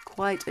make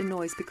quite a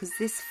noise because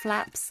this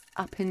flaps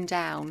up and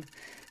down.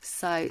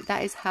 So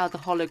that is how the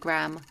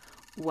hologram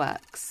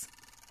works,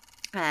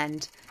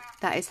 and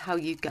that is how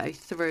you go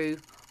through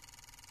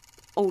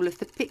all of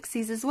the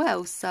pixies as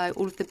well. So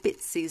all of the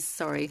bitsies,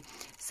 sorry.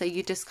 So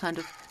you just kind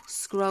of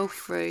scroll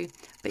through,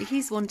 but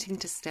he's wanting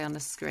to stay on the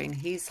screen.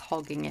 He's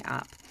hogging it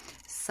up.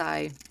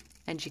 So,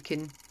 and you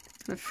can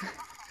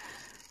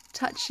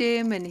touch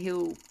him and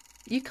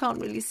you can't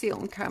really see it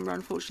on camera,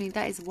 unfortunately.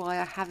 That is why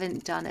I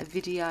haven't done a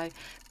video,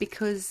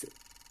 because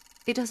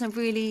it doesn't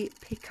really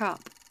pick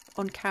up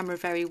on camera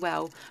very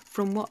well.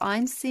 From what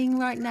I'm seeing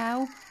right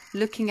now,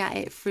 looking at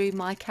it through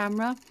my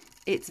camera,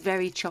 it's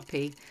very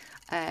choppy.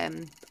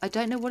 I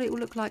don't know what it will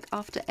look like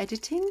after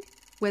editing,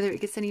 whether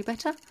it gets any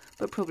better,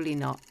 but probably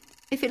not.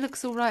 If it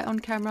looks all right on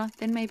camera,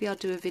 then maybe I'll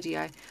do a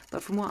video.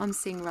 But from what I'm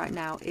seeing right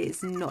now, it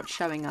is not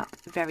showing up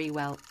very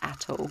well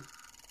at all.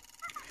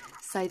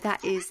 So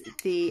that is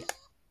the...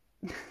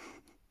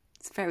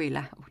 it's very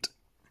loud.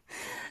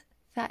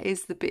 That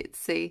is the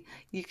Bitsy.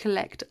 You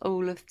collect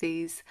all of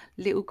these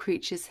little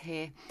creatures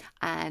here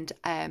and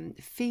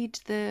feed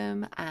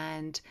them,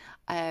 and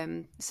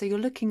so you're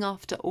looking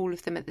after all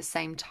of them at the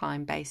same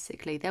time,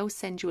 basically. They'll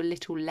send you a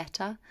little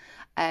letter.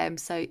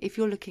 So if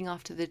you're looking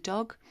after the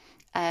dog,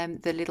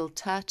 the little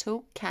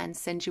turtle can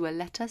send you a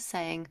letter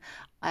saying,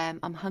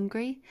 I'm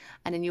hungry,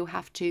 and then you'll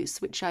have to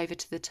switch over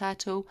to the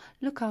turtle,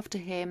 look after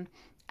him,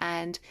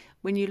 and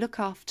when you look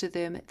after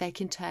them, they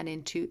can turn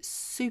into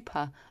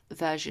super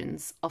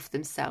versions of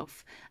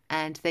themselves,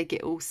 and they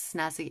get all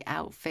snazzy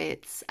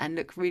outfits and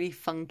look really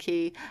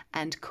funky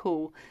and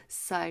cool.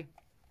 So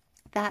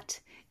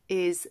that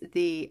is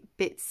the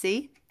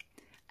Bitsy.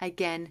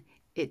 Again,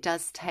 it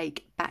does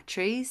take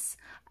batteries.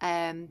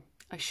 I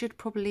should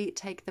probably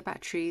take the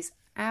batteries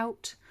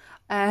out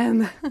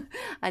and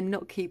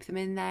not keep them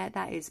in there.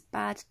 That is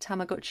bad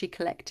Tamagotchi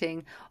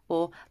collecting,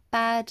 or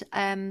bad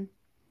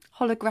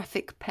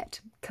holographic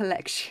pet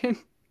collection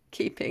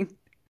keeping.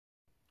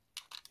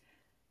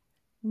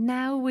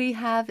 Now we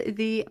have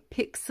the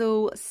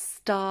Pixel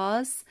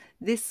Stars.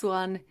 This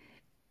one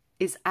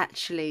is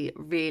actually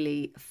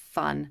really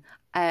fun.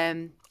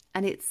 And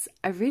it's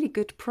a really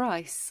good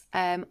price.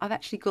 I've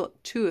actually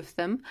got 2 of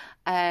them.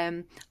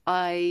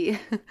 I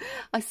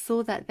I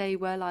saw that they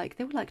were like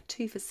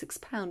 2 for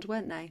 £6,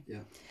 weren't they? Yeah.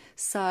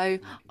 So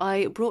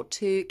I brought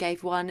 2,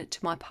 gave 1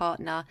 to my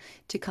partner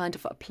to kind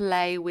of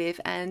play with,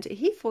 and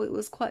he thought it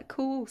was quite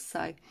cool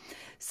also.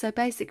 So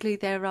basically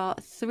there are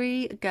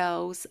 3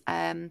 girls,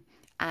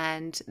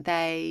 and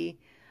they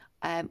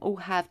all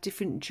have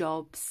different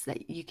jobs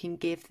that you can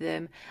give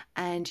them,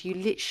 and you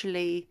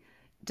literally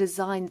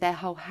design their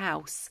whole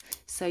house.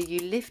 So you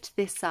lift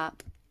this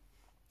up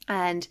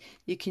and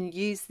you can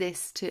use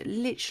this to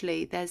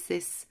literally, there's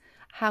this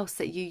house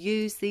that you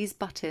use these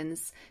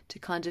buttons to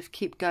kind of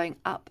keep going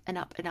up and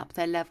up and up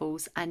their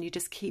levels, and you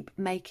just keep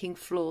making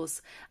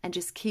floors and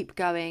just keep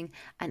going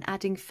and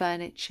adding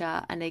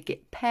furniture, and they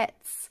get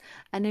pets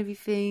and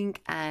everything,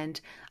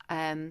 and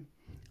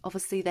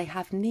obviously they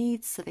have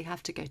needs, so they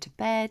have to go to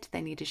bed,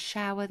 they need a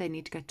shower, they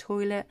need to go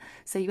toilet,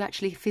 so you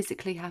actually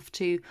physically have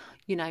to,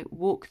 you know,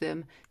 walk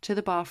them to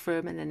the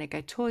bathroom, and then they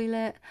go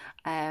toilet,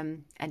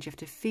 and you have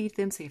to feed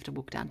them, so you have to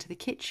walk down to the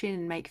kitchen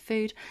and make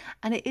food.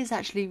 And it is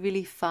actually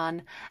really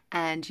fun,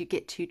 and you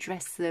get to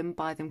dress them,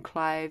 buy them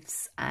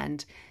clothes,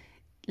 and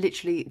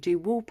literally do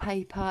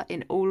wallpaper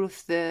in all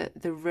of the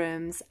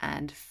rooms,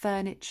 and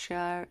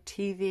furniture,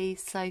 TV,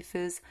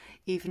 sofas,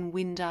 even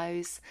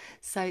windows.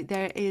 So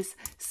there is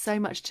so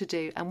much to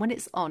do, and when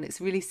it's on, it's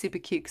really super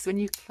cute, because when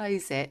you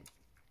close it,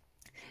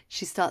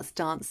 she starts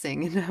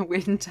dancing in her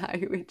window,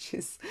 which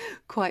is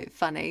quite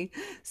funny.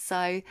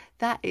 So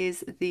that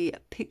is the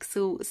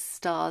Pixel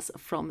Stars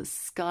from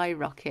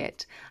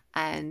Skyrocket.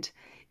 And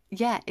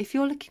yeah, if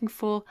you're looking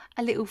for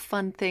a little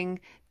fun thing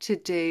to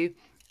do,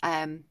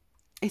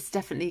 it's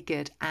definitely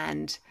good,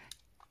 and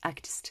I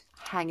could just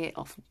hang it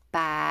off a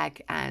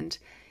bag, and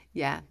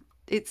yeah,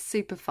 it's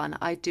super fun.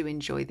 I do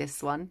enjoy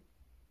this one.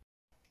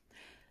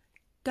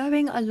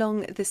 Going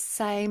along the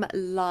same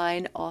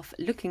line of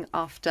looking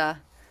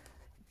after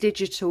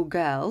digital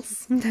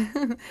girls,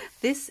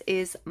 this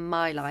is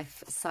My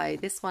Life. So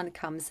this one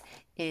comes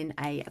in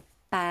a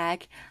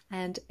bag,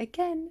 and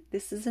again,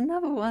 this is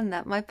another one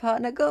that my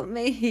partner got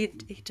me. He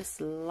just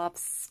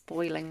loves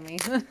spoiling me.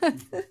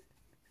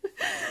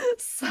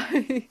 So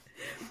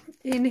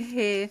in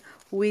here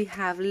we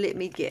have, let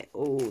me get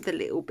all the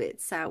little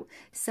bits out.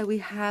 So we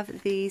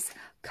have these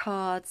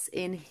cards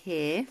in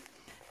here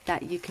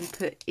that you can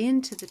put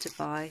into the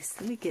device.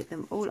 Let me get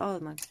them all. Oh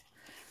my,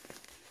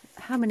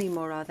 how many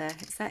more are there?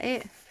 Is that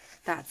it?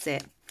 That's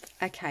it.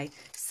 Okay,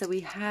 so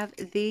we have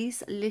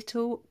these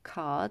little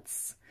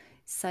cards.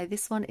 So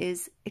this one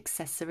is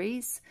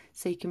accessories,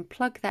 so you can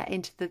plug that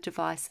into the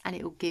device and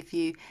it will give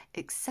you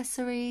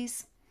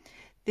accessories.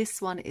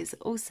 This one is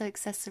also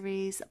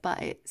accessories,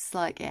 but it's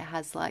like, it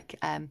has like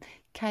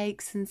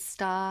cakes and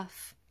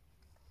stuff.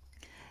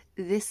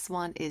 This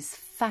one is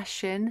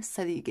fashion,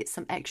 so that you get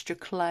some extra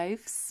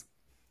clothes.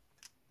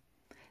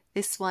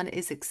 This one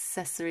is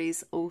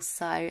accessories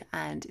also,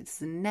 and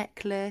it's a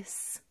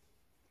necklace.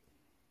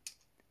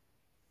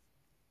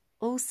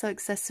 Also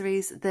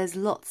accessories, there's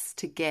lots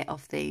to get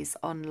of these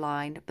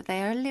online, but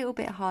they are a little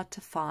bit hard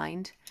to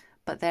find,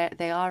 but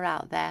they are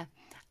out there.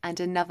 And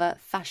another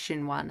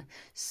fashion one.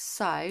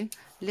 So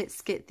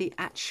let's get the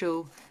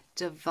actual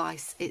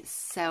device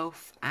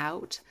itself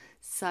out.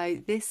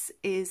 So this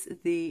is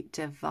the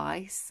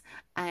device,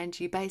 and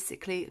you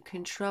basically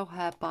control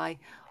her by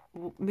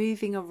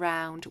moving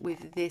around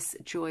with this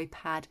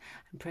joypad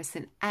and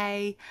pressing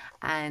A,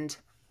 and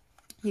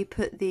you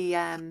put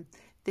the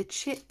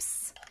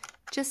chips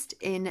just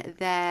in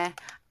there,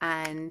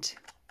 and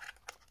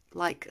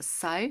like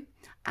so,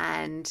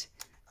 and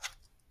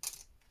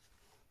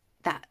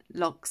that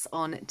locks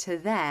on to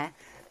there.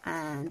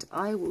 And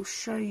I will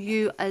show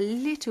you a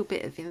little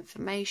bit of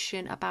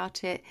information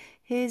about it.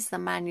 Here's the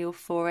manual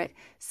for it.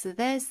 So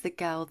there's the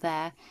girl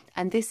there,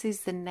 and this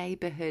is the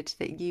neighborhood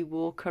that you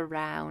walk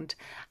around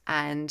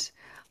and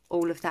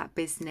all of that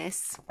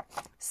business.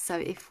 So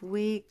if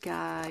we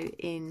go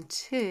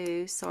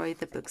into, sorry,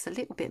 the book's a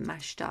little bit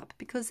mashed up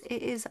because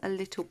it is a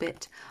little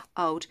bit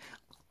old.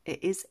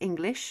 It is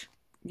English,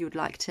 you would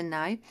like to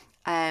know.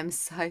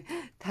 So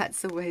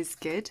that's always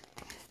good.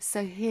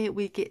 So here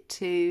we get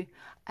to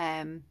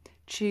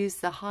choose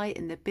the height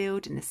and the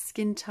build and the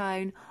skin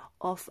tone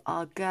of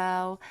our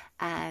girl,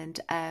 and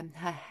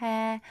her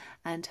hair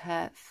and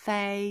her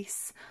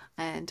face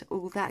and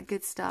all that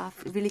good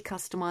stuff. Really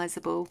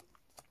customizable,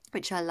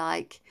 which I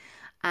like.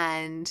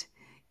 And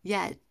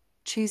yeah,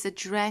 choose a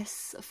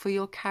dress for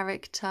your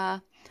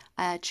character.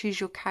 Choose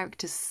your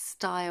character's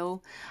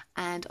style,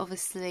 and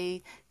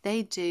obviously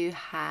they do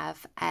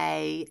have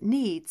a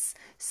needs,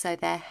 so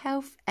their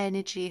health,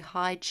 energy,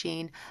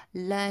 hygiene,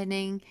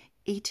 learning,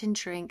 eat and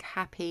drink,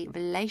 happy,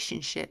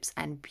 relationships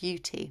and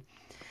beauty.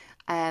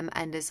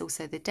 And there's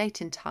also the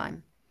date and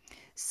time.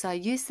 So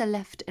use the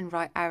left and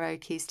right arrow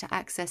keys to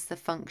access the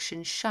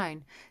functions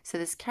shown. So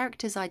there's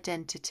character's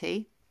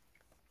identity,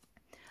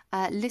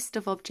 list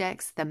of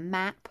objects, the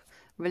map,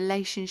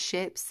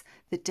 relationships,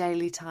 the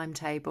daily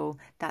timetable,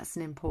 that's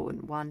an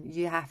important one.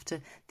 You have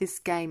to, this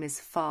game is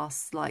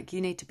fast, like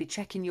you need to be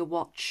checking your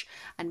watch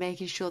and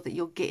making sure that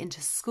you're getting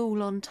to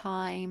school on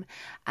time,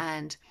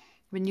 and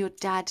when your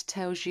dad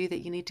tells you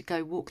that you need to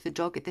go walk the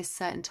dog at this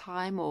certain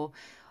time, or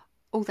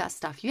all that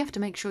stuff, you have to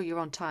make sure you're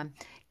on time.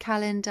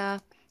 Calendar,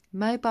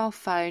 mobile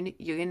phone,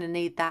 you're going to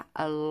need that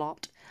a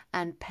lot,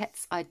 and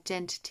pet's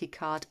identity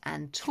card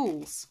and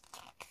tools.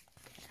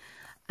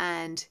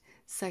 And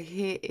so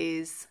here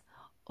is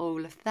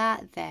all of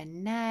that, their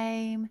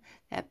name,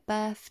 their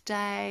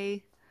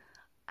birthday,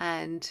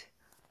 and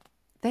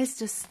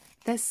there's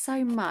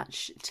so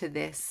much to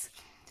this,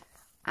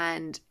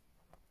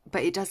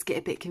 but it does get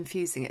a bit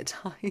confusing at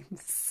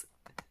times.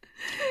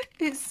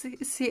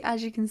 See,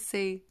 as you can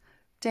see,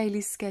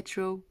 daily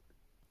schedule,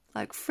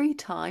 like free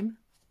time.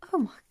 Oh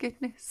my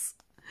goodness.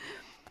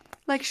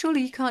 Like,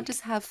 surely you can't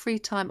just have free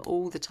time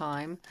all the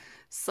time.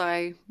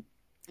 So,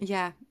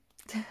 yeah.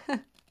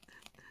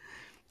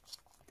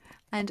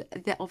 And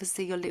then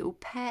obviously your little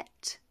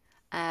pet.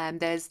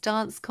 There's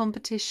dance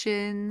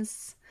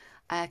competitions.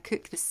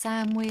 Cook the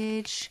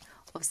sandwich.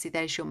 Obviously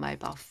there's your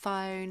mobile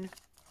phone.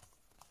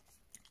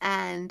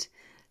 And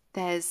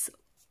there's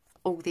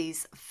all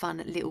these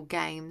fun little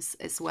games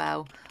as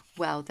well.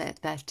 Well, they're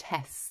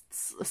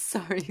tests.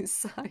 Sorry,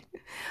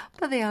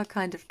 but they are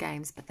kind of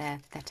games, but they're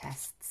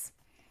tests.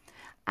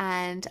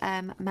 And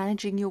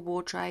managing your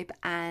wardrobe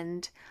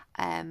and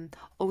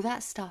all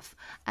that stuff.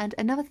 And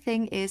another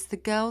thing is the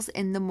girls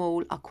in the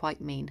mall are quite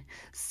mean.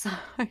 So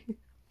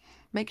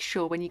make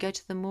sure when you go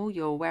to the mall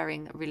you're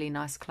wearing really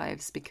nice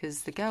clothes,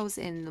 because the girls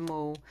in the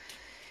mall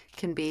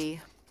can be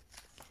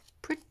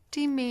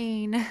pretty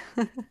mean.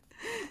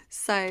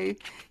 So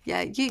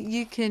yeah,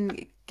 you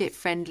can get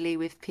friendly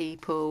with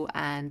people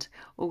and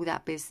all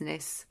that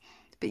business.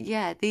 But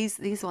yeah,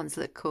 these ones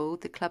look cool.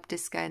 The Club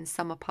Disco and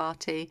Summer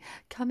Party,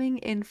 coming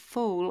in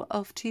fall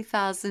of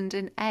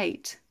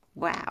 2008.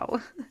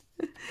 Wow.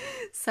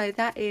 So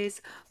that is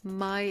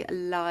My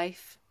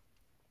Life.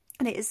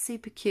 And it is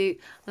super cute.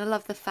 And I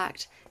love the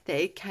fact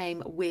that it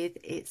came with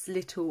its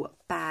little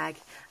bag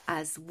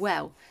as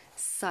well.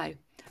 So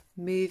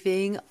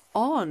moving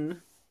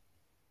on.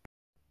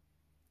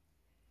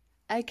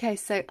 Okay,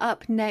 so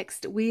up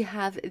next we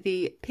have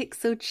the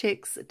Pixel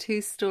Chicks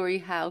 2-story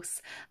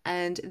house,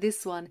 and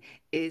this one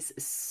is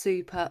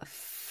super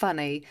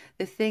funny.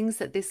 The things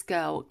that this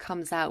girl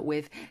comes out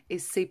with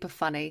is super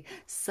funny.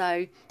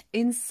 So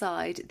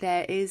inside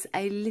there is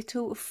a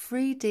little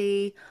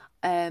 3D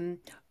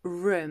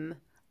room,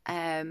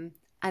 and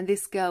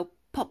this girl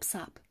pops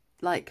up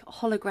like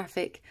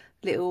holographic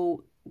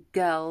little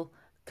girl,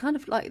 kind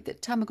of like the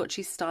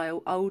Tamagotchi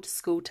style, old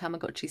school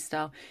Tamagotchi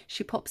style.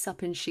 She pops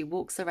up and she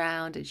walks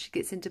around and she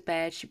gets into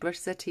bed, she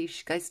brushes her teeth,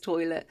 she goes to the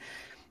toilet.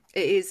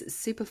 It is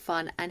super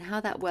fun, and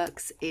how that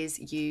works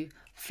is you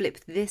flip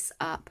this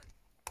up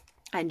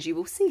and you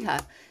will see her.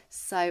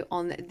 So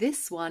on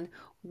this one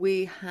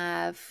we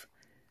have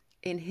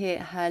in here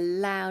her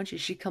lounge,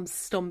 and she comes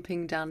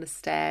stomping down the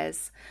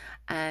stairs,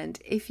 and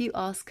if you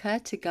ask her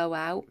to go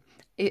out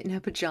in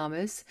her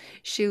pajamas,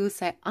 she will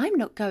say, "I'm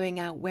not going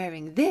out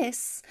wearing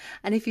this."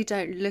 And if you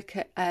don't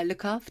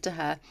look after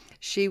her,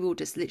 she will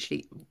just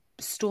literally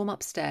storm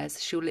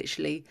upstairs. She'll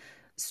literally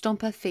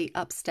stomp her feet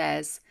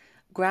upstairs,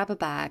 grab a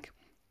bag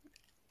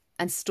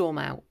and storm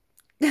out.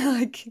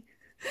 Like,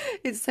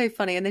 it's so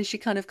funny. And then she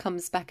kind of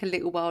comes back a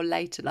little while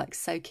later, like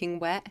soaking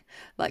wet,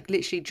 like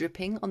literally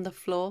dripping on the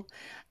floor.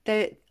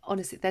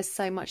 Honestly, there's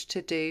so much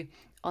to do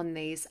on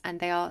these, and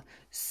they are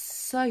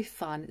so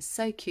fun,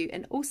 so cute.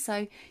 And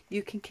also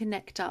you can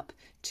connect up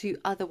to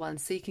other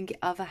ones, so you can get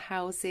other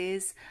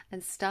houses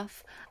and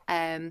stuff,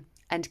 and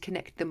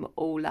connect them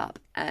all up.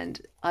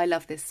 And I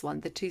love this one,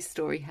 the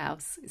 2-story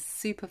house. It's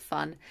super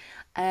fun.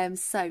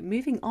 So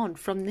moving on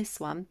from this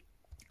one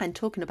and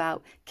talking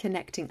about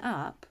connecting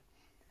up,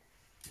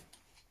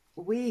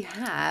 we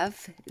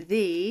have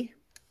the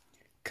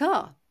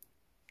car,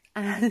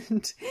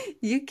 and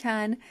you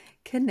can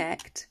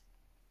connect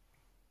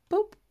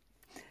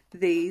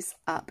these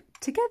up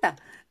together,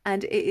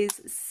 and it is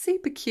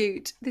super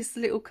cute, this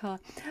little car.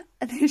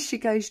 And then she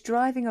goes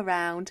driving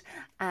around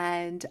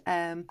and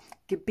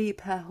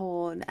beep her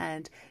horn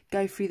and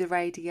go through the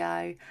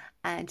radio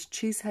and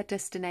choose her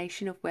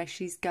destination of where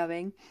she's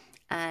going.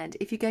 And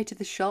if you go to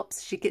the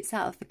shops, she gets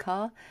out of the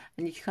car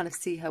and you can kind of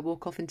see her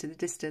walk off into the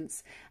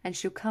distance, and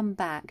she'll come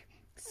back,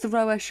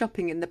 throw her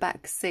shopping in the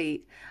back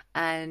seat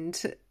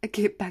and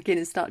get back in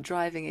and start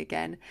driving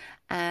again.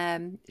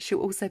 She'll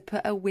also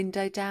put her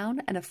window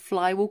down and a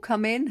fly will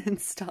come in and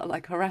start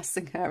like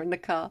harassing her in the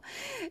car.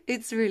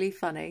 It's really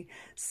funny.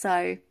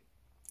 So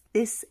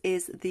this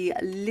is the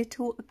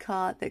little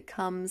car that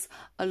comes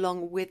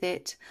along with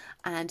it,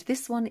 and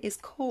this one is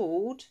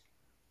called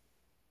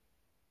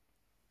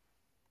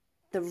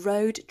the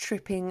road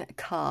tripping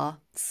car.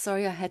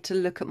 Sorry, I had to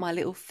look at my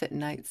little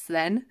footnotes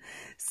then.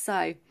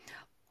 So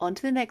on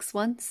to the next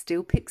one,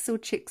 still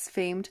Pixel Chicks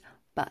themed,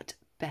 but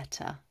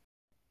better.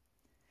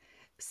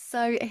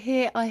 So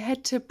here I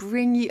had to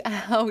bring you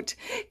out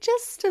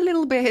just a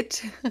little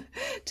bit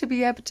to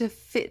be able to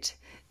fit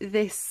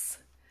this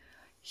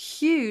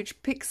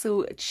huge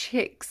Pixel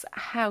Chicks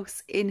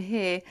house in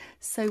here.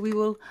 So we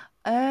will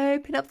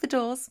open up the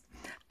doors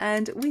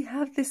and we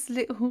have this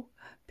little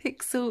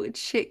Pixel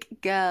Chick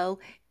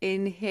girl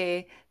in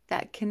here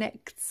that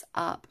connects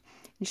up,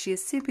 and she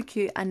is super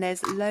cute, and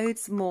there's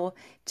loads more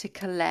to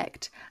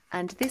collect,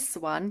 and this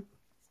one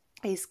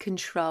is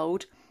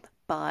controlled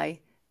by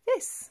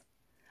this,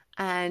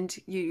 and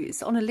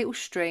it's on a little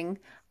string,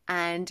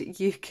 and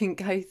you can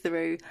go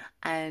through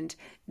and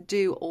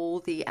do all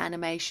the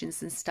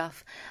animations and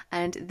stuff.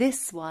 And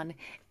this one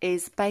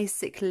is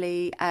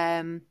basically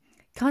kind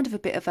of a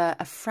bit of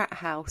a frat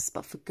house,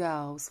 but for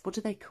girls. What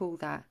do they call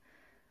that?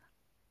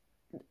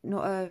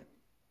 Not a...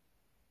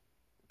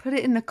 Put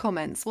it in the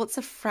comments. What's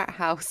a frat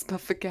house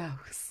but for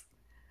girls?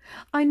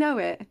 I know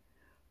it.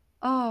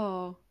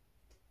 Oh.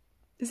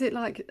 Is it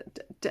like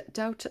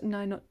Delta?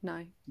 No, not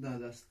no. No,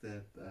 that's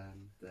the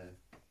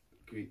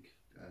Greek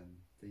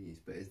thingies,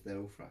 but they're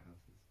all frat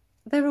houses.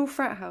 They're all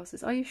frat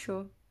houses. Are you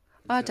sure?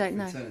 I don't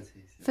know. Fraternities.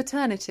 Yeah.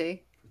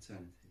 Fraternity.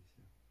 Fraternities.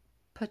 Yeah.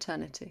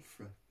 Paternity.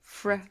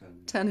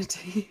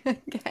 Fraternity.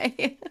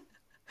 Okay.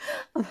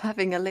 I'm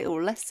having a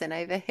little lesson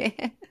over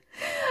here.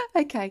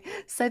 Okay,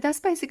 so that's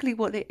basically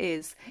what it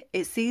is.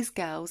 It's these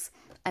girls,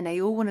 and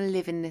they all want to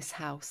live in this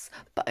house,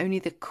 but only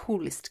the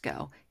coolest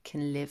girl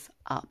can live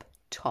up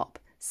top.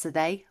 So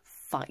they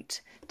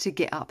fight to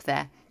get up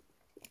there.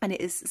 And it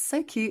is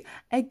so cute.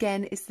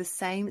 Again, it's the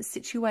same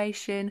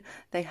situation.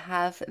 They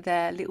have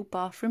their little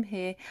bathroom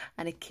here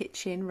and a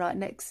kitchen right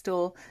next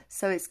door.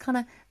 So it's kind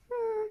of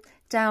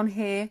down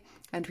here,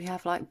 and we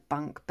have like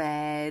bunk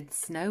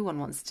beds. No one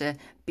wants to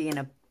be in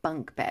a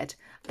bunk bed,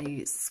 and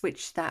you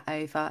switch that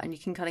over, and you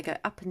can kind of go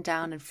up and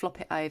down and flop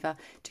it over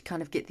to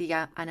kind of get the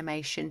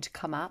animation to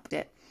come up.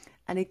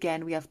 And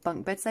again, we have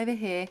bunk beds over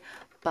here,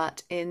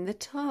 but in the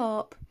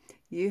top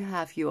you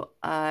have your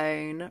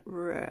own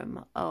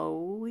room.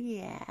 Oh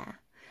yeah.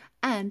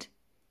 And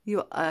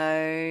your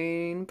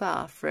own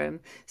bathroom.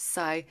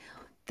 So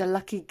the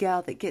lucky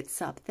girl that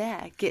gets up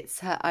there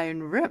gets her own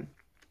room.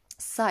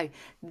 So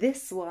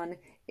this one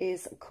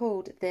is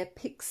called the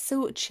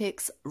Pixel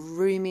Chicks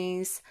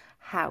Roomies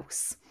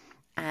House,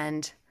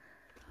 and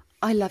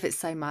I love it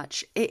so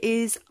much. It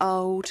is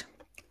old,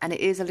 and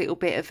it is a little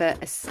bit of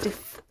a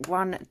stiff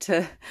one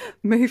to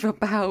move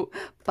about,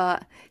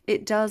 but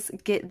it does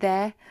get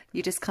there.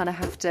 You just kind of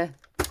have to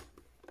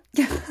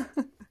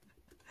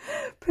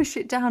push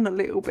it down a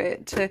little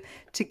bit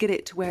to get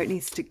it to where it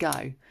needs to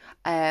go.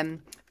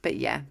 But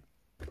yeah,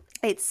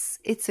 it's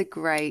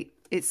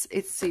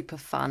super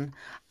fun.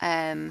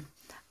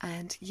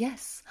 And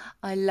yes,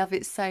 I love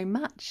it so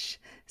much.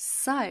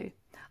 So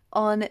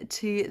on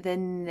to the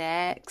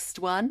next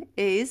one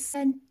is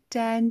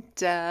dun,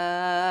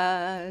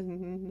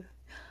 dun.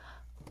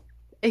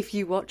 If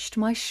you watched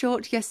my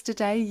short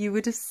yesterday, you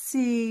would have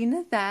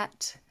seen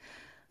that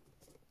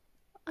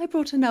I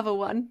brought another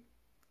one.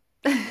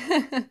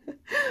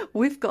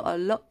 We've got a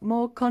lot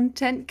more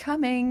content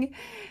coming.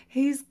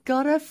 He's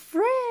got a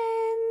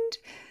friend.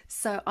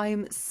 So I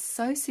am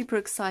so super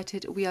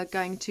excited. We are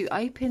going to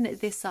open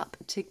this up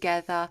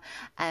together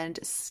and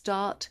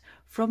start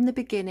from the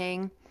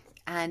beginning,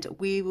 and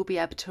we will be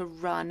able to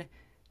run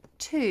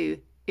 2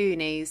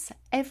 unis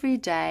every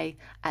day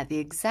at the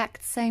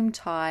exact same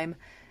time.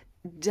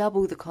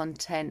 Double the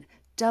content,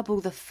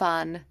 double the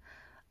fun,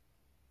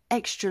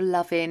 extra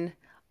loving.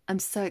 I'm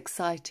so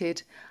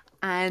excited.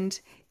 And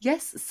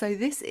yes, so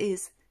this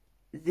is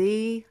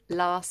the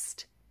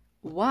last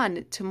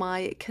one to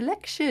my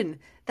collection.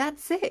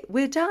 That's it,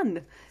 we're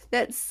done.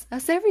 That's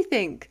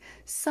everything.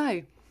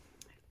 So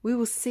we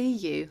will see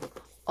you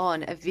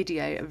on a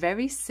video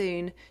very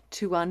soon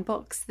to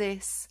unbox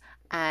this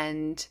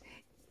and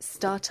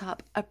start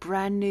up a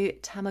brand new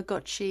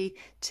Tamagotchi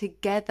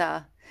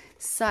together.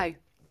 So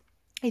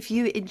if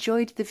you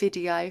enjoyed the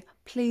video,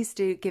 please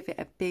do give it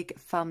a big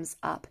thumbs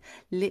up.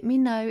 Let me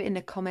know in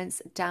the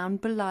comments down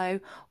below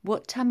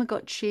what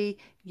Tamagotchi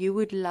you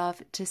would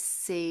love to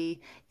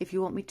see. If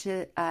you want me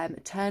to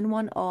turn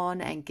one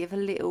on and give a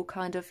little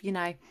kind of,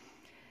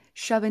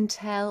 show and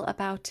tell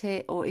about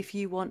it, or if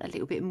you want a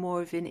little bit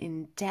more of an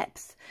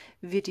in-depth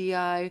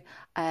video,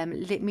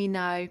 let me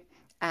know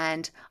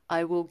and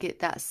I will get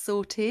that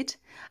sorted.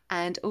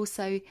 And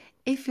also,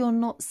 if you're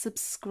not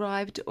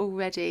subscribed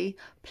already,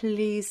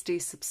 please do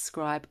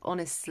subscribe.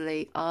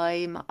 Honestly,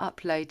 I'm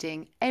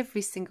uploading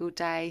every single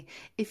day.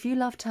 If you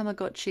love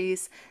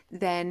Tamagotchis,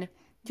 then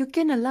you're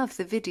gonna love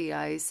the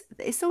videos.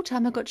 It's all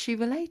Tamagotchi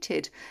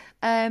related.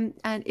 And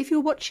if you're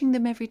watching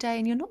them every day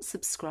and you're not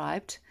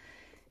subscribed,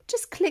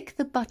 just click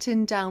the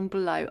button down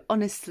below.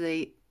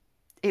 Honestly,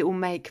 it will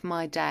make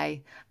my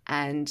day,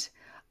 and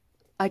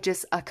I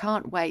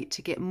can't wait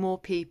to get more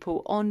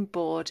people on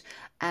board,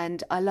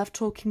 and I love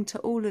talking to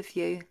all of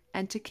you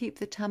and to keep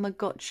the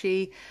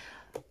Tamagotchi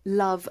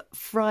love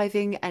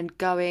thriving and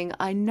going.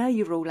 I know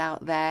you're all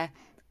out there.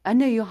 I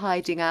know you're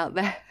hiding out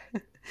there.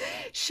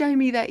 Show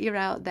me that you're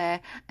out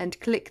there and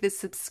click the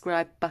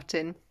subscribe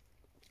button.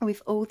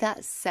 with all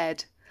that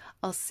said,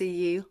 I'll see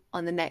you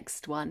on the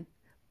next one.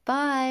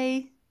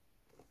 Bye.